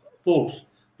spiritual folks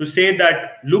to say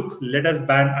that, look, let us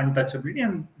ban untouchability,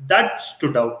 and that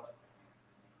stood out.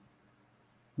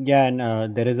 Yeah,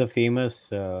 and there is a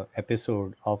famous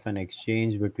episode of an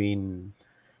exchange between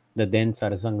the then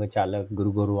Sarasanga Chalak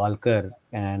Guru Gurwalkar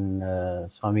and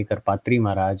Swami Karpatri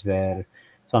Maharaj, where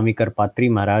Swami Karpatri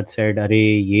Maharaj said, "अरे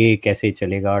ये कैसे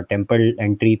चलेगा? Temple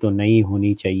entry तो नहीं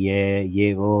होनी चाहिए,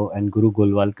 ये वो." And Guru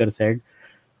Gurwalkar said,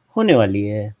 "होने वाली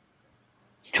है,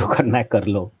 जो करना है कर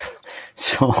लो."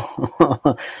 So,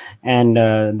 and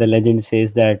the legend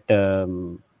says that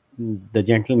the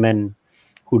gentleman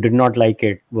who did not like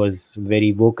it was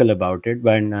very vocal about it.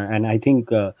 But and I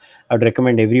think I'd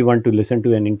recommend everyone to listen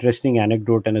to an interesting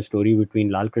anecdote and a story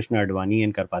between Lal Krishna Advani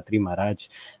and Karpatri Maharaj,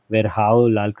 where how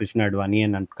Lal Krishna Advani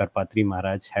and Karpatri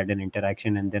Maharaj had an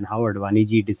interaction, and then how Advani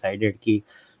ji decided कि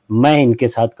मैं इनके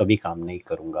साथ कभी काम नहीं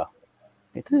करूंगा.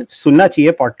 तो सुनना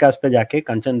चाहिए पॉडकास्ट पे जाके.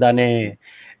 कंचनदा ने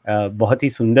बहुत ही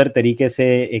सुंदर तरीके से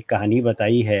एक कहानी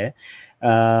बताई है.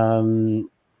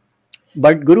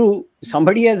 But Guru,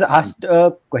 somebody has asked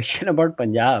a question about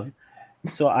Punjab,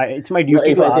 so it's my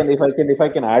duty to ask. If I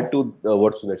can add to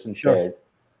what Sudarshan said,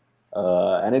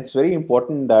 and it's very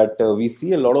important that we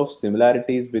see a lot of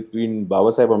similarities between Baba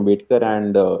Saheb Ambedkar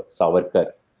and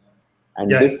Savarkar, and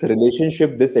this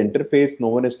relationship, this interface, no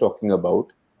one is talking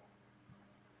about.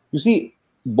 You see,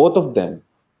 both of them,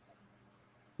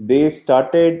 they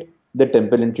started the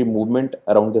temple entry movement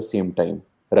around the same time,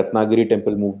 Ratnagiri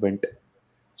temple movement.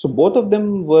 So both of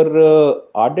them were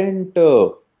ardent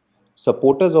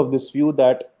supporters of this view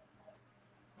that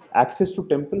access to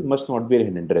temple must not be a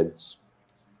hindrance.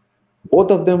 Both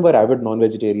of them were avid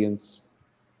non-vegetarians.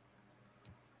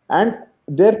 And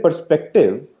their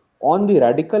perspective on the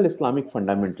radical Islamic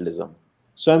fundamentalism.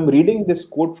 So I'm reading this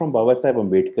quote from Baba Saheb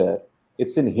Ambedkar.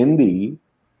 It's in Hindi.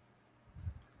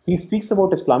 He speaks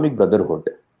about Islamic brotherhood.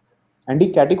 And he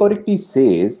categorically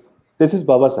says, this is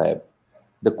Baba Saheb,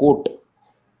 the quote,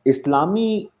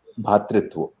 Islami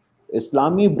bhatritva,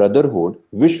 Islami brotherhood,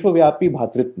 Vishwavyapi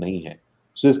bhatrit nahi hai.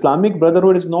 So Islamic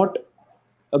brotherhood is not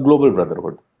a global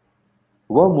brotherhood.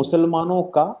 वह मुसलमानों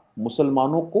का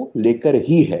मुसलमानों को लेकर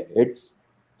ही है. It's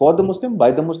for the Muslim,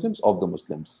 by the Muslims, of the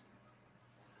Muslims.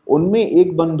 उनमें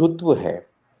एक बंधुत्व है,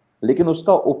 लेकिन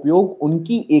उसका उपयोग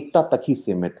उनकी एकता तक ही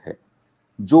सीमित है.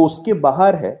 जो उसके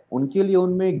बाहर है, उनके लिए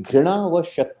उनमें घृणा व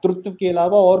शत्रुत्व के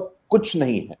अलावा और कुछ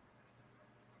नहीं है.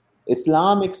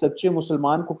 इस्लाम एक सच्चे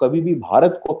मुसलमान को कभी भी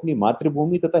भारत को अपनी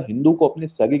मातृभूमि तथा हिंदू को अपने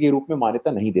सगे के रूप में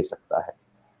मान्यता नहीं दे सकता है.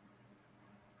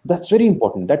 That's very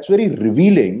important. That's very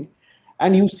revealing.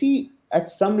 And you see, at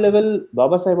some level,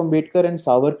 Baba Saheb Ambedkar and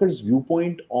Savarkar's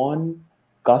viewpoint on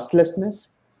castelessness,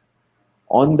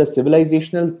 on the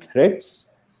civilizational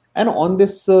threats, and on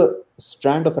this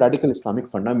strand of radical Islamic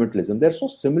fundamentalism, they're so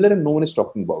similar and no one is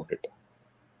talking about it.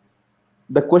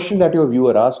 The question that your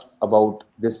viewer asked about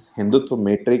this Hindutva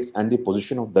matrix and the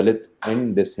position of Dalit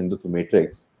in this Hindutva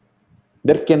matrix,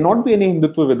 there cannot be any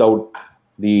Hindutva without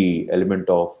the element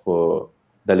of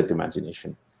Dalit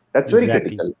imagination. That's very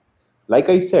critical. Like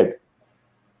I said,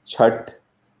 Chhat,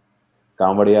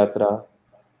 Kamad Yatra,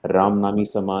 Ram Nami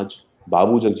Samaj,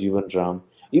 Babu Jagjeevan Ram,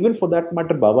 even for that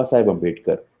matter, Baba Saheb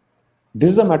Ambedkar.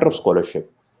 This is a matter of scholarship.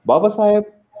 Baba Saheb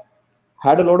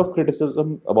had a lot of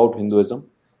criticism about Hinduism,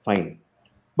 fine.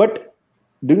 But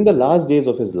during the last days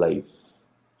of his life,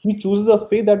 he chooses a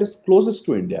faith that is closest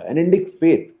to India, an Indic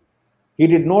faith. He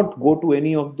did not go to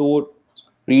any of those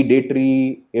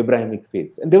predatory Abrahamic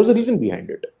faiths. And there was a reason behind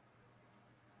it.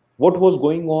 What was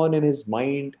going on in his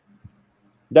mind,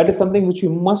 that is something which you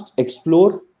must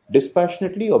explore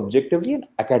dispassionately, objectively, and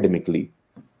academically.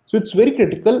 So it's very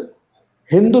critical.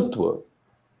 Hindutva,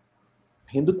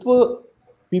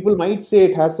 people might say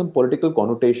it has some political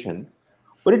connotation,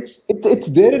 but it's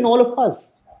there in all of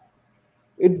us.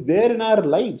 It's there in our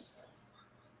lives.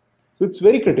 So it's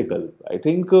very critical. I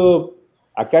think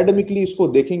academically इसको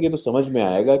देखेंगे तो समझ में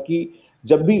आएगा कि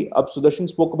जब भी अब Sudarshan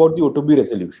spoke about the O2B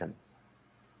resolution,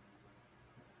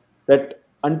 that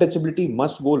untouchability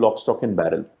must go lock, stock and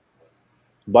barrel.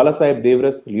 Bala Saheb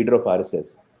Devras, leader of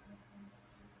RSS,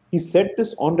 he said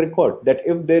this on record that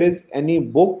if there is any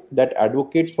book that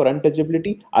advocates for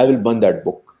untouchability, I will burn that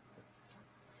book.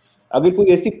 अगर कोई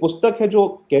ऐसी पुस्तक है जो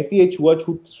कहती है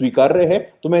छुआछूत स्वीकार्य है,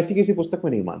 तो मैं ऐसी किसी पुस्तक में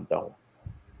नहीं मानता हूं.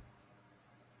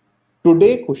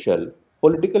 Today, Kushal,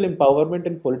 political empowerment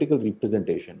and political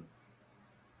representation.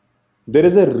 There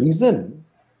is a reason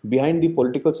behind the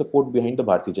political support behind the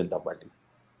Bharatiya Janata Party.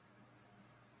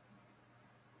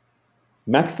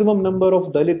 Maximum number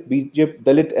of Dalit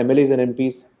MLAs and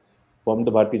MPs, from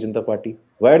the Bharatiya Janata Party.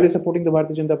 Why are they supporting the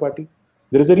Bharatiya Janata Party?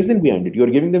 There is a reason behind it. You are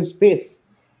giving them space.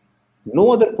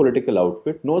 No other political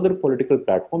outfit, no other political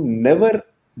platform never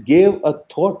gave a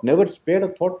thought, never spared a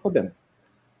thought for them.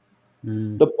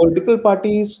 The political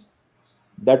parties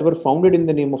that were founded in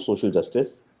the name of social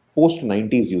justice, post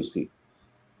 90s, you see,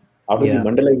 after the Yeah.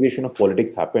 mandalization of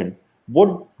politics happened,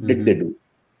 what did they do?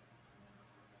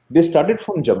 They started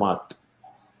from Jamaat.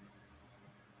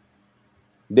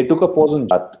 They took a pause on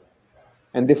Jat,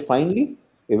 and they finally,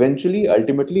 eventually,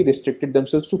 ultimately restricted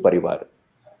themselves to Parivar.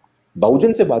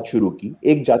 बहुजन से बात शुरू की,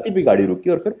 एक जाति पे गाड़ी रुकी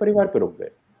और फिर परिवार पे रुक गए.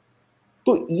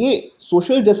 तो ये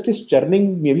सोशल जस्टिस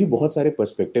चर्निंग में भी बहुत सारे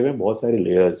पर्सपेक्टिव हैं, बहुत सारे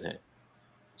लेयर्स हैं.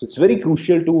 So it's very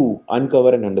crucial to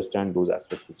uncover and understand those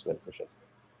aspects as well, Kushal.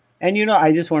 And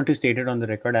I just want to state it on the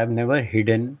record. I've never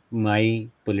hidden my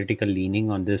political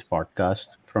leaning on this podcast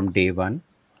from day one.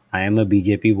 I am a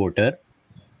BJP voter.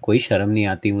 कोई शर्म नहीं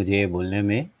आती मुझे ये बोलने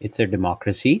में. It's a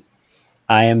democracy.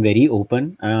 I am very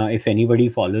open. If anybody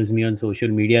follows me on social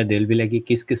media, they'll be like,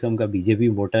 किस किस्म का बीजेपी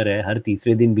वोटर है, हर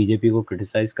तीसरे दिन बीजेपी को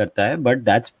क्रिटिसाइज करता है. But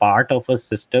that's part of a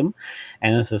system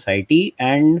and a society,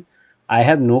 and I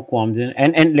have no qualms in.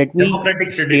 And let me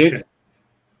democratic tradition.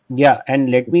 Yeah, and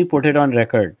let me put it on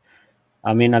record.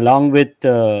 I mean, along with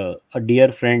a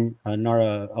dear friend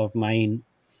of mine,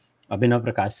 Abhinav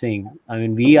Prakash Singh, I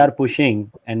mean, we are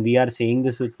pushing and we are saying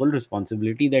this with full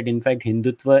responsibility that in fact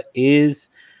Hindutva is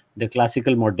the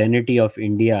classical modernity of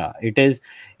India. It is,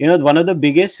 one of the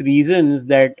biggest reasons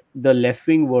that the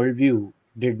left-wing worldview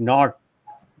did not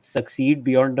succeed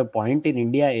beyond a point in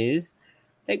India is,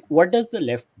 like, what does the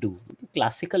left do? The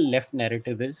classical left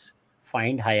narrative is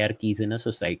find hierarchies in a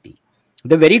society.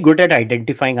 They're very good at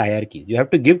identifying hierarchies. You have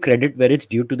to give credit where it's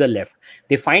due to the left.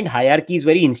 They find hierarchies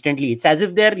very instantly. It's as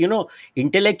if their,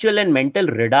 intellectual and mental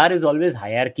radar is always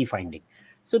hierarchy finding.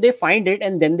 So they find it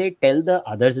and then they tell the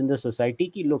others in the society,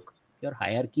 ki, look, your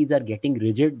hierarchies are getting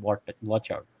rigid.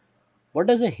 Watch out. What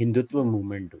does a Hindutva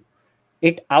movement do?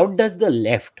 It outdoes the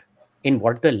left in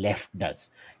what the left does.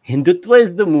 Hindutva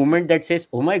is the movement that says,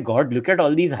 oh my God, look at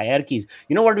all these hierarchies.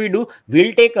 You know what we do?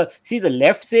 We'll take the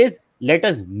left says, let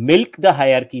us milk the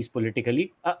hierarchies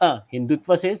politically.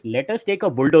 Hindutva says, let us take a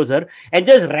bulldozer and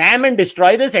just ram and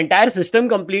destroy this entire system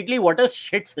completely. What a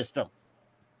shit system.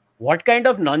 What kind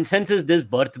of nonsense is this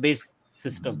birth-based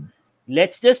system?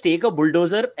 Let's just take a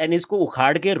bulldozer and isko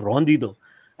ukhad ke rondi do.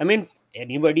 I mean,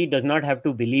 anybody does not have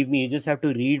to believe me. You just have to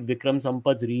read Vikram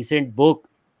Sampat's recent book,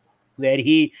 where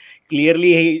he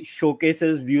clearly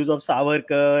showcases views of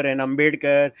Savarkar and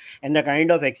Ambedkar and the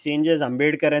kind of exchanges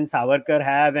Ambedkar and Savarkar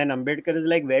have. And Ambedkar is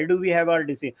like, where do we have our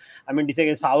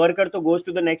Savarkar to goes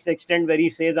to the next extent where he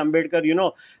says,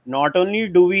 Ambedkar, not only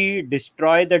do we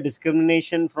destroy the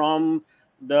discrimination from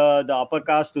the upper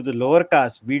caste to the lower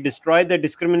caste, we destroy the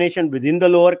discrimination within the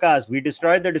lower caste, we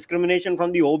destroy the discrimination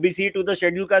from the OBC to the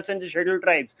scheduled castes and the scheduled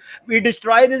tribes, we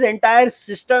destroy this entire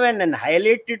system and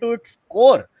annihilate it to its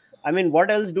core. I mean, what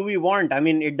else do we want? I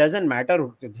mean, it doesn't matter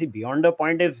beyond a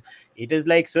point. If it is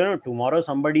like, so tomorrow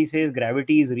somebody says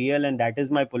gravity is real and that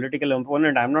is my political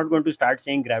opponent, I'm not going to start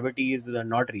saying gravity is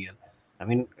not real. I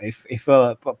mean, if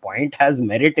a point has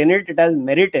merit in it, it has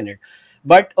merit in it.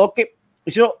 But okay,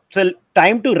 so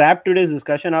time to wrap today's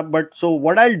discussion up. But so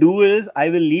what I'll do is I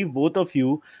will leave both of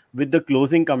you with the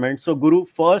closing comments. So Guru,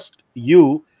 first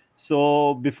you.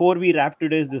 So before we wrap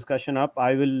today's discussion up,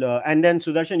 I will, and then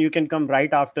Sudarshan, you can come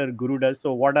right after Guru does.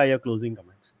 So what are your closing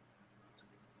comments?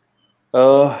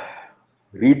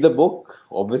 Read the book.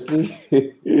 Obviously,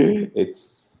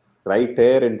 it's right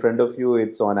here in front of you.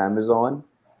 It's on Amazon,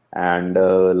 and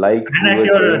at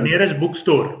your nearest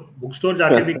bookstore. Bookstore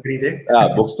जाके भी खरीदे.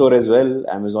 Yeah, bookstore as well.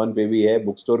 Amazon पे भी है,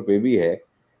 bookstore पे भी है.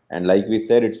 And like we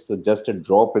said, it's just a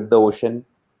drop in the ocean.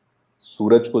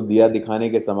 सूरज को दिया दिखाने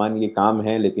के समान ये काम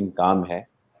है, लेकिन काम है.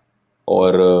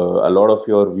 Or a lot of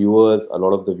your viewers, a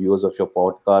lot of the viewers of your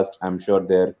podcast, I'm sure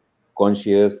they're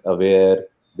conscious, aware,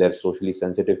 they're socially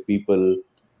sensitive people,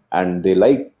 and they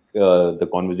like the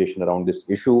conversation around this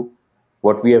issue.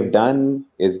 What we have done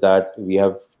is that we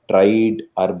have tried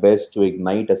our best to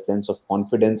ignite a sense of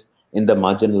confidence in the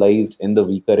marginalized, in the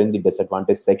weaker, in the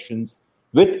disadvantaged sections,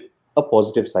 with a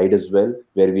positive side as well,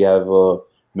 where we have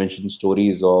mentioned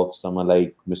stories of someone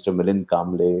like Mr. Milind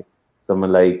Kamble,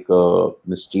 someone like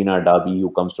Ms. Tina Dabi, who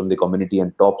comes from the community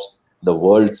and tops the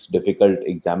world's difficult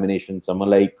examination, someone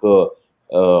like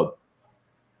Mr.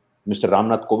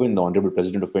 Ramnath Kovind, the Honorable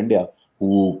President of India,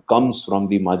 who comes from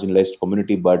the marginalized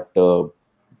community but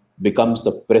becomes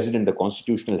the president, the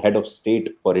constitutional head of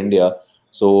state for India.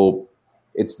 So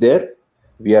it's there.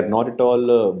 We are not at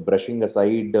all brushing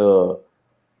aside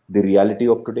the reality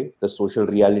of today. The social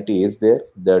reality is there.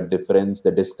 The difference,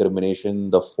 the discrimination,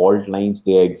 the fault lines,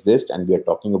 they exist, and we are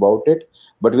talking about it.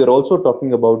 But we are also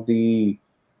talking about the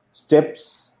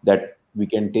steps that we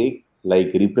can take,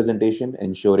 like representation,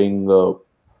 ensuring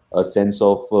a sense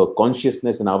of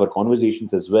consciousness in our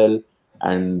conversations as well.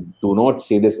 And do not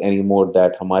say this anymore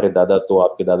that हमारे दादा तो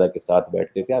आपके दादा के साथ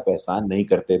बैठते थे, आप एहसान नहीं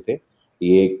करते थे,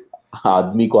 ये एक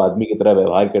आदमी को आदमी की तरह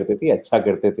व्यवहार करते थे, अच्छा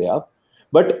करते थे आप.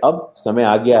 बट अब समय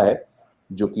आ गया है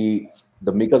जो कि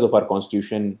the makers of our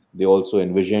constitution, they also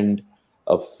envisioned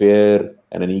a fair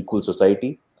and an equal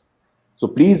society. So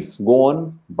please go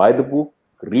on, buy the book,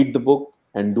 read the book,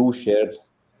 and do share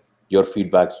your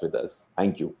feedbacks with us.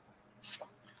 Thank you.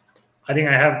 I think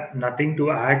I have nothing to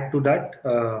add to that.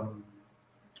 Um,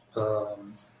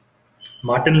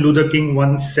 Martin Luther King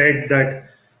once said that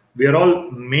we are all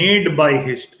made by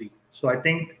history. So I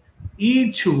think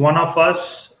each one of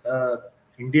us,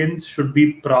 Indians, should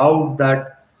be proud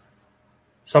that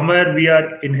somewhere we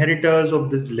are inheritors of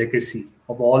this legacy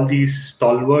of all these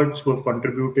stalwarts who have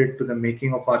contributed to the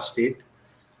making of our state.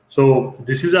 So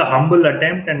this is a humble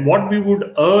attempt, and what we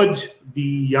would urge the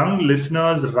young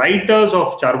listeners, writers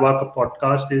of Charvaka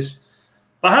podcast is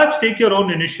perhaps take your own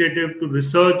initiative to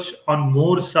research on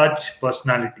more such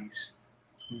personalities.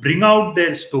 Bring out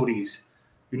their stories.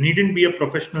 You needn't be a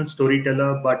professional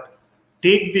storyteller, but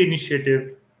take the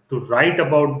initiative to write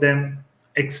about them,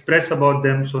 express about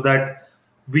them, so that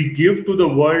we give to the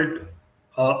world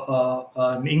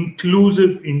an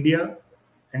inclusive India,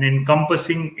 an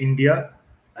encompassing India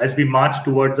as we march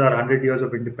towards our 100 years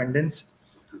of independence.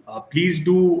 Please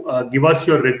do give us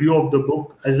your review of the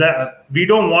book. We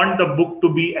don't want the book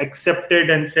to be accepted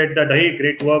and said that, hey,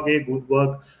 great work, hey, good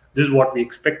work, this is what we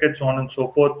expected, so on and so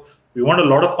forth. We want a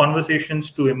lot of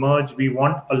conversations to emerge. We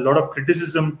want a lot of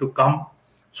criticism to come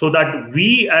so that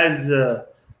we as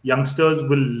youngsters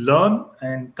will learn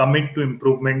and commit to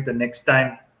improvement the next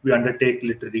time we undertake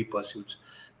literary pursuits.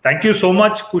 Thank you so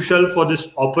much, Kushal, for this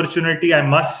opportunity. I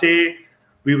must say,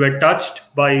 we were touched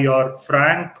by your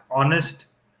frank, honest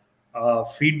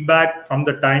feedback from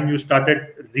the time you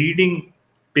started reading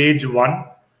page one.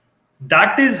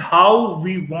 That is how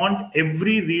we want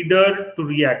every reader to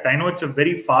react. I know it's a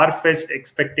very far-fetched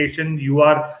expectation. You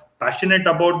are passionate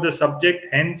about the subject,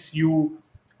 hence you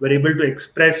were able to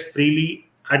express freely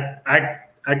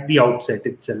at the outset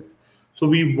itself. So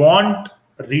we want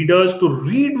readers to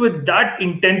read with that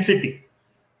intensity.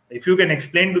 If you can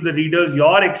explain to the readers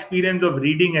your experience of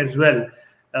reading as well,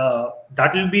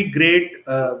 that will be great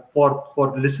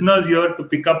for listeners here to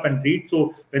pick up and read.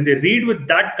 So when they read with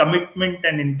that commitment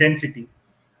and intensity,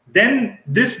 then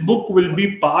this book will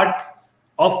be part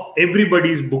of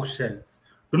everybody's bookshelf.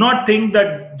 Do not think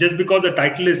that just because the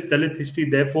title is Dalit History,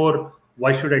 therefore,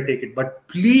 why should I take it? But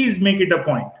please make it a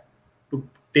point to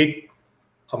take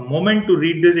a moment to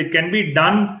read this. It can be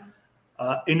done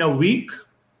in a week.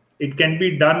 It can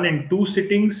be done in 2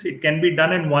 sittings. It can be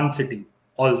done in 1 sitting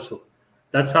also.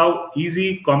 That's how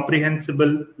easy,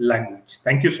 comprehensible language.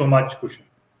 Thank you so much, Kushan.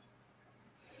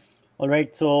 All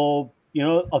right. So,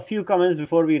 a few comments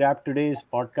before we wrap today's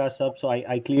podcast up. So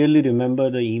I clearly remember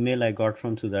the email I got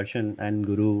from Sudarshan and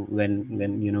Guru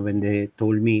when they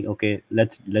told me, okay,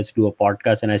 let's do a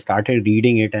podcast, and I started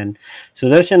reading it. And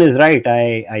Sudarshan is right.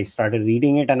 I started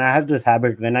reading it, and I have this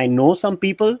habit when I know some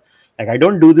people. Like, I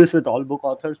don't do this with all book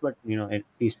authors, but at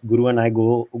least Guru and I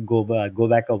go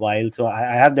back a while, so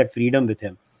I have that freedom with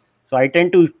him. So I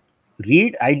tend to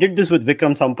read. I did this with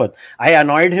Vikram Sampath. I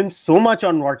annoyed him so much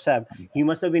on WhatsApp. He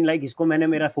must have been like, इसको मैंने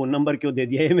मेरा phone number क्यों दे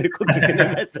दिया है, मेरे को कितने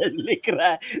message लिख रहा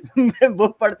है. मैं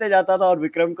book पढ़ते जाता था और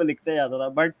विक्रम को लिखते जाता था.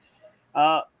 But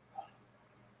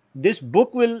this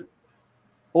book will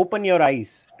open your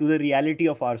eyes to the reality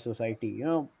of our society.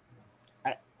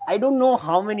 I don't know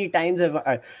how many times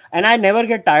and I never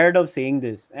get tired of saying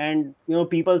this. And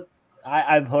people,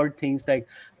 I've heard things like,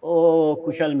 "Oh,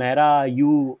 Kushal Mehra,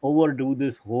 you overdo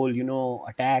this whole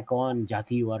attack on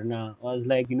Jati Varna." I was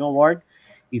like, you know what?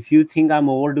 If you think I'm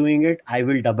overdoing it, I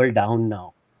will double down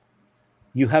now.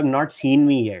 You have not seen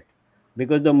me yet,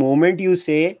 because the moment you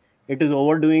say it is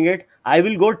overdoing it, I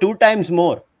will go 2 times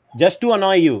more just to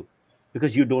annoy you,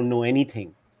 because you don't know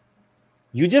anything.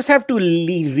 You just have to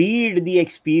read the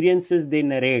experiences they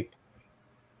narrate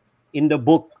in the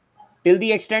book, till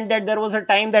the extent that there was a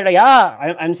time that,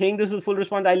 I'm saying this with full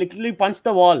response, I literally punched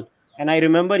the wall. And I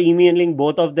remember emailing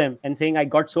both of them and saying, I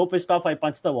got so pissed off, I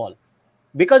punched the wall.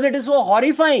 Because it is so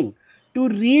horrifying to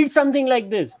read something like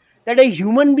this, that a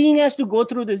human being has to go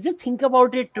through this. Just think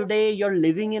about it today. You're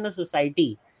living in a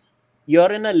society.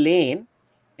 You're in a lane,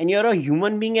 and you're a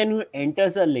human being, and who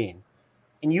enters a lane.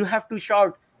 And you have to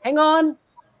shout, hang on,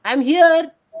 I'm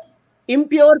here.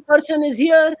 impure person is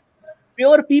here.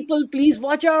 Pure people, please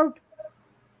watch out.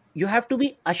 You have to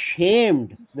be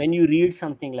ashamed when you read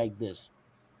something like this.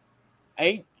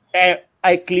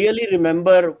 I clearly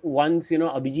remember once,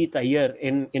 Abhijit Iyer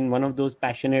in one of those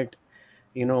passionate,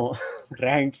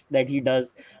 rants that he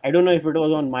does. I don't know if it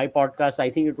was on my podcast. I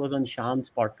think it was on Sham's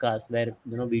podcast where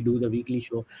we do the weekly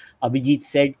show. Abhijit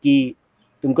said कि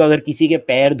तुमको अगर किसी के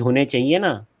पैर धोने चाहिए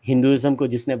ना, Hinduism को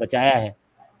जिसने बचाया है,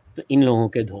 तो इन लोगों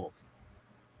के धो.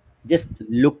 Just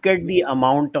look at the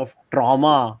amount of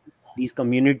trauma these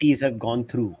communities have gone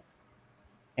through,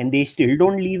 and they still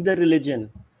don't leave the religion.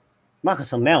 माँ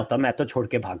कसम मैं होता मैं तो छोड़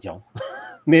के भाग जाऊं.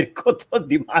 मेरे को तो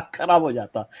दिमाग खराब हो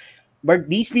जाता. बट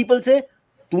दीज पीपल से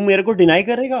तू मेरे को डिनाई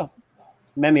करेगा,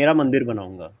 मैं मेरा मंदिर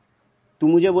बनाऊंगा. तू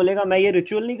मुझे बोलेगा मैं ये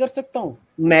रिचुअल नहीं कर सकता हूँ,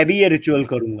 मैं भी ये रिचुअल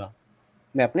करूंगा,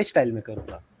 मैं अपने स्टाइल में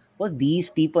करूंगा. Because these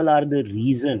people are the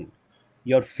reason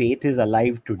your faith is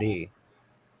alive today,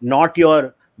 not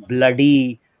your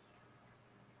bloody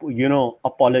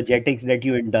apologetics that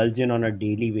you indulge in on a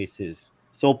daily basis.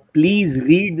 So please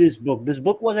read this book. This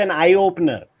book was an eye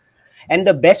opener, and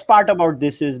the best part about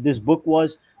this is this book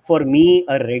was for me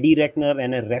a ready reckoner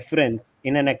and a reference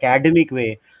in an academic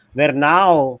way, where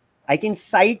now I can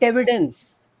cite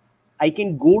evidence, I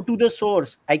can go to the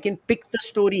source, I can pick the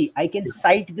story, I can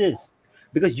cite this,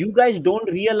 because you guys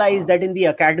don't realize that in the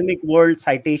academic world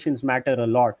citations matter a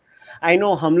lot. I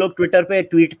know हम लोग Twitter पे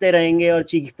ट्वीटते रहेंगे और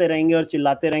चीखते रहेंगे और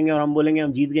चिल्लाते रहेंगे और हम बोलेंगे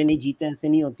हम जीत गए. नहीं जीते, ऐसे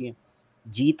नहीं होती है.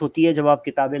 जीत होती है जब आप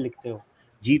किताबें लिखते हो,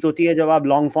 जीत होती है जब आप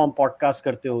लॉन्ग फॉर्म पॉडकास्ट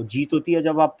करते हो, जीत होती है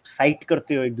जब आप साइट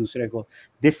करते हो एक दूसरे को.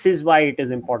 This is why it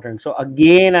is important. So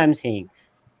again I am saying,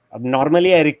 अब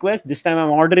normally I request, this time I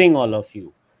am ordering all of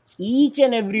you, each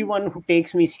and everyone who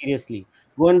takes me seriously,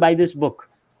 go and buy this book.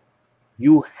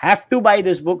 You have to buy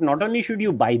this book. Not only should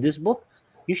you buy this book,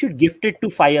 you should gift it to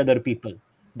 5 other people.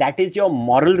 That is your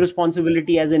moral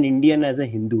responsibility as an Indian, as a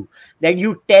Hindu, that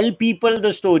you tell people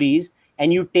the stories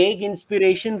and you take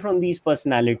inspiration from these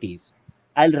personalities.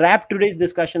 I'll wrap today's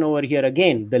discussion over here.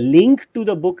 Again, the link to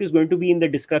the book is going to be in the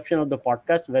description of the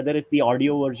podcast, whether it's the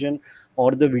audio version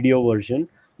or the video version.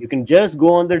 You can just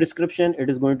go on the description. It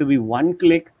is going to be one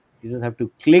click. You just have to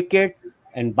click it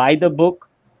and buy the book.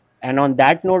 And on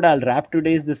that note, I'll wrap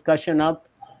today's discussion up.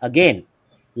 Again,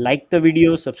 like the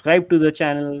video, subscribe to the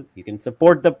channel. You can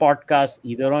support the podcast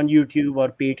either on YouTube or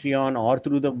Patreon or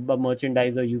through the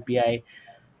merchandise or UPI.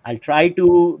 I'll try to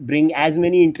bring as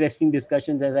many interesting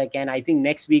discussions as I can. I think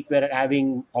next week we're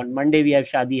having, on Monday we have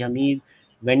Shadi Hamid,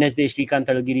 Wednesday Shrikant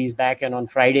Talgiri is back, and on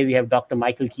Friday we have Dr.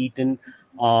 Michael Keaton.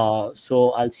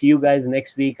 So I'll see you guys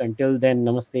next week. Until then,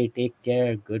 namaste, take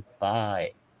care,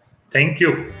 goodbye. Thank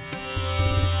you.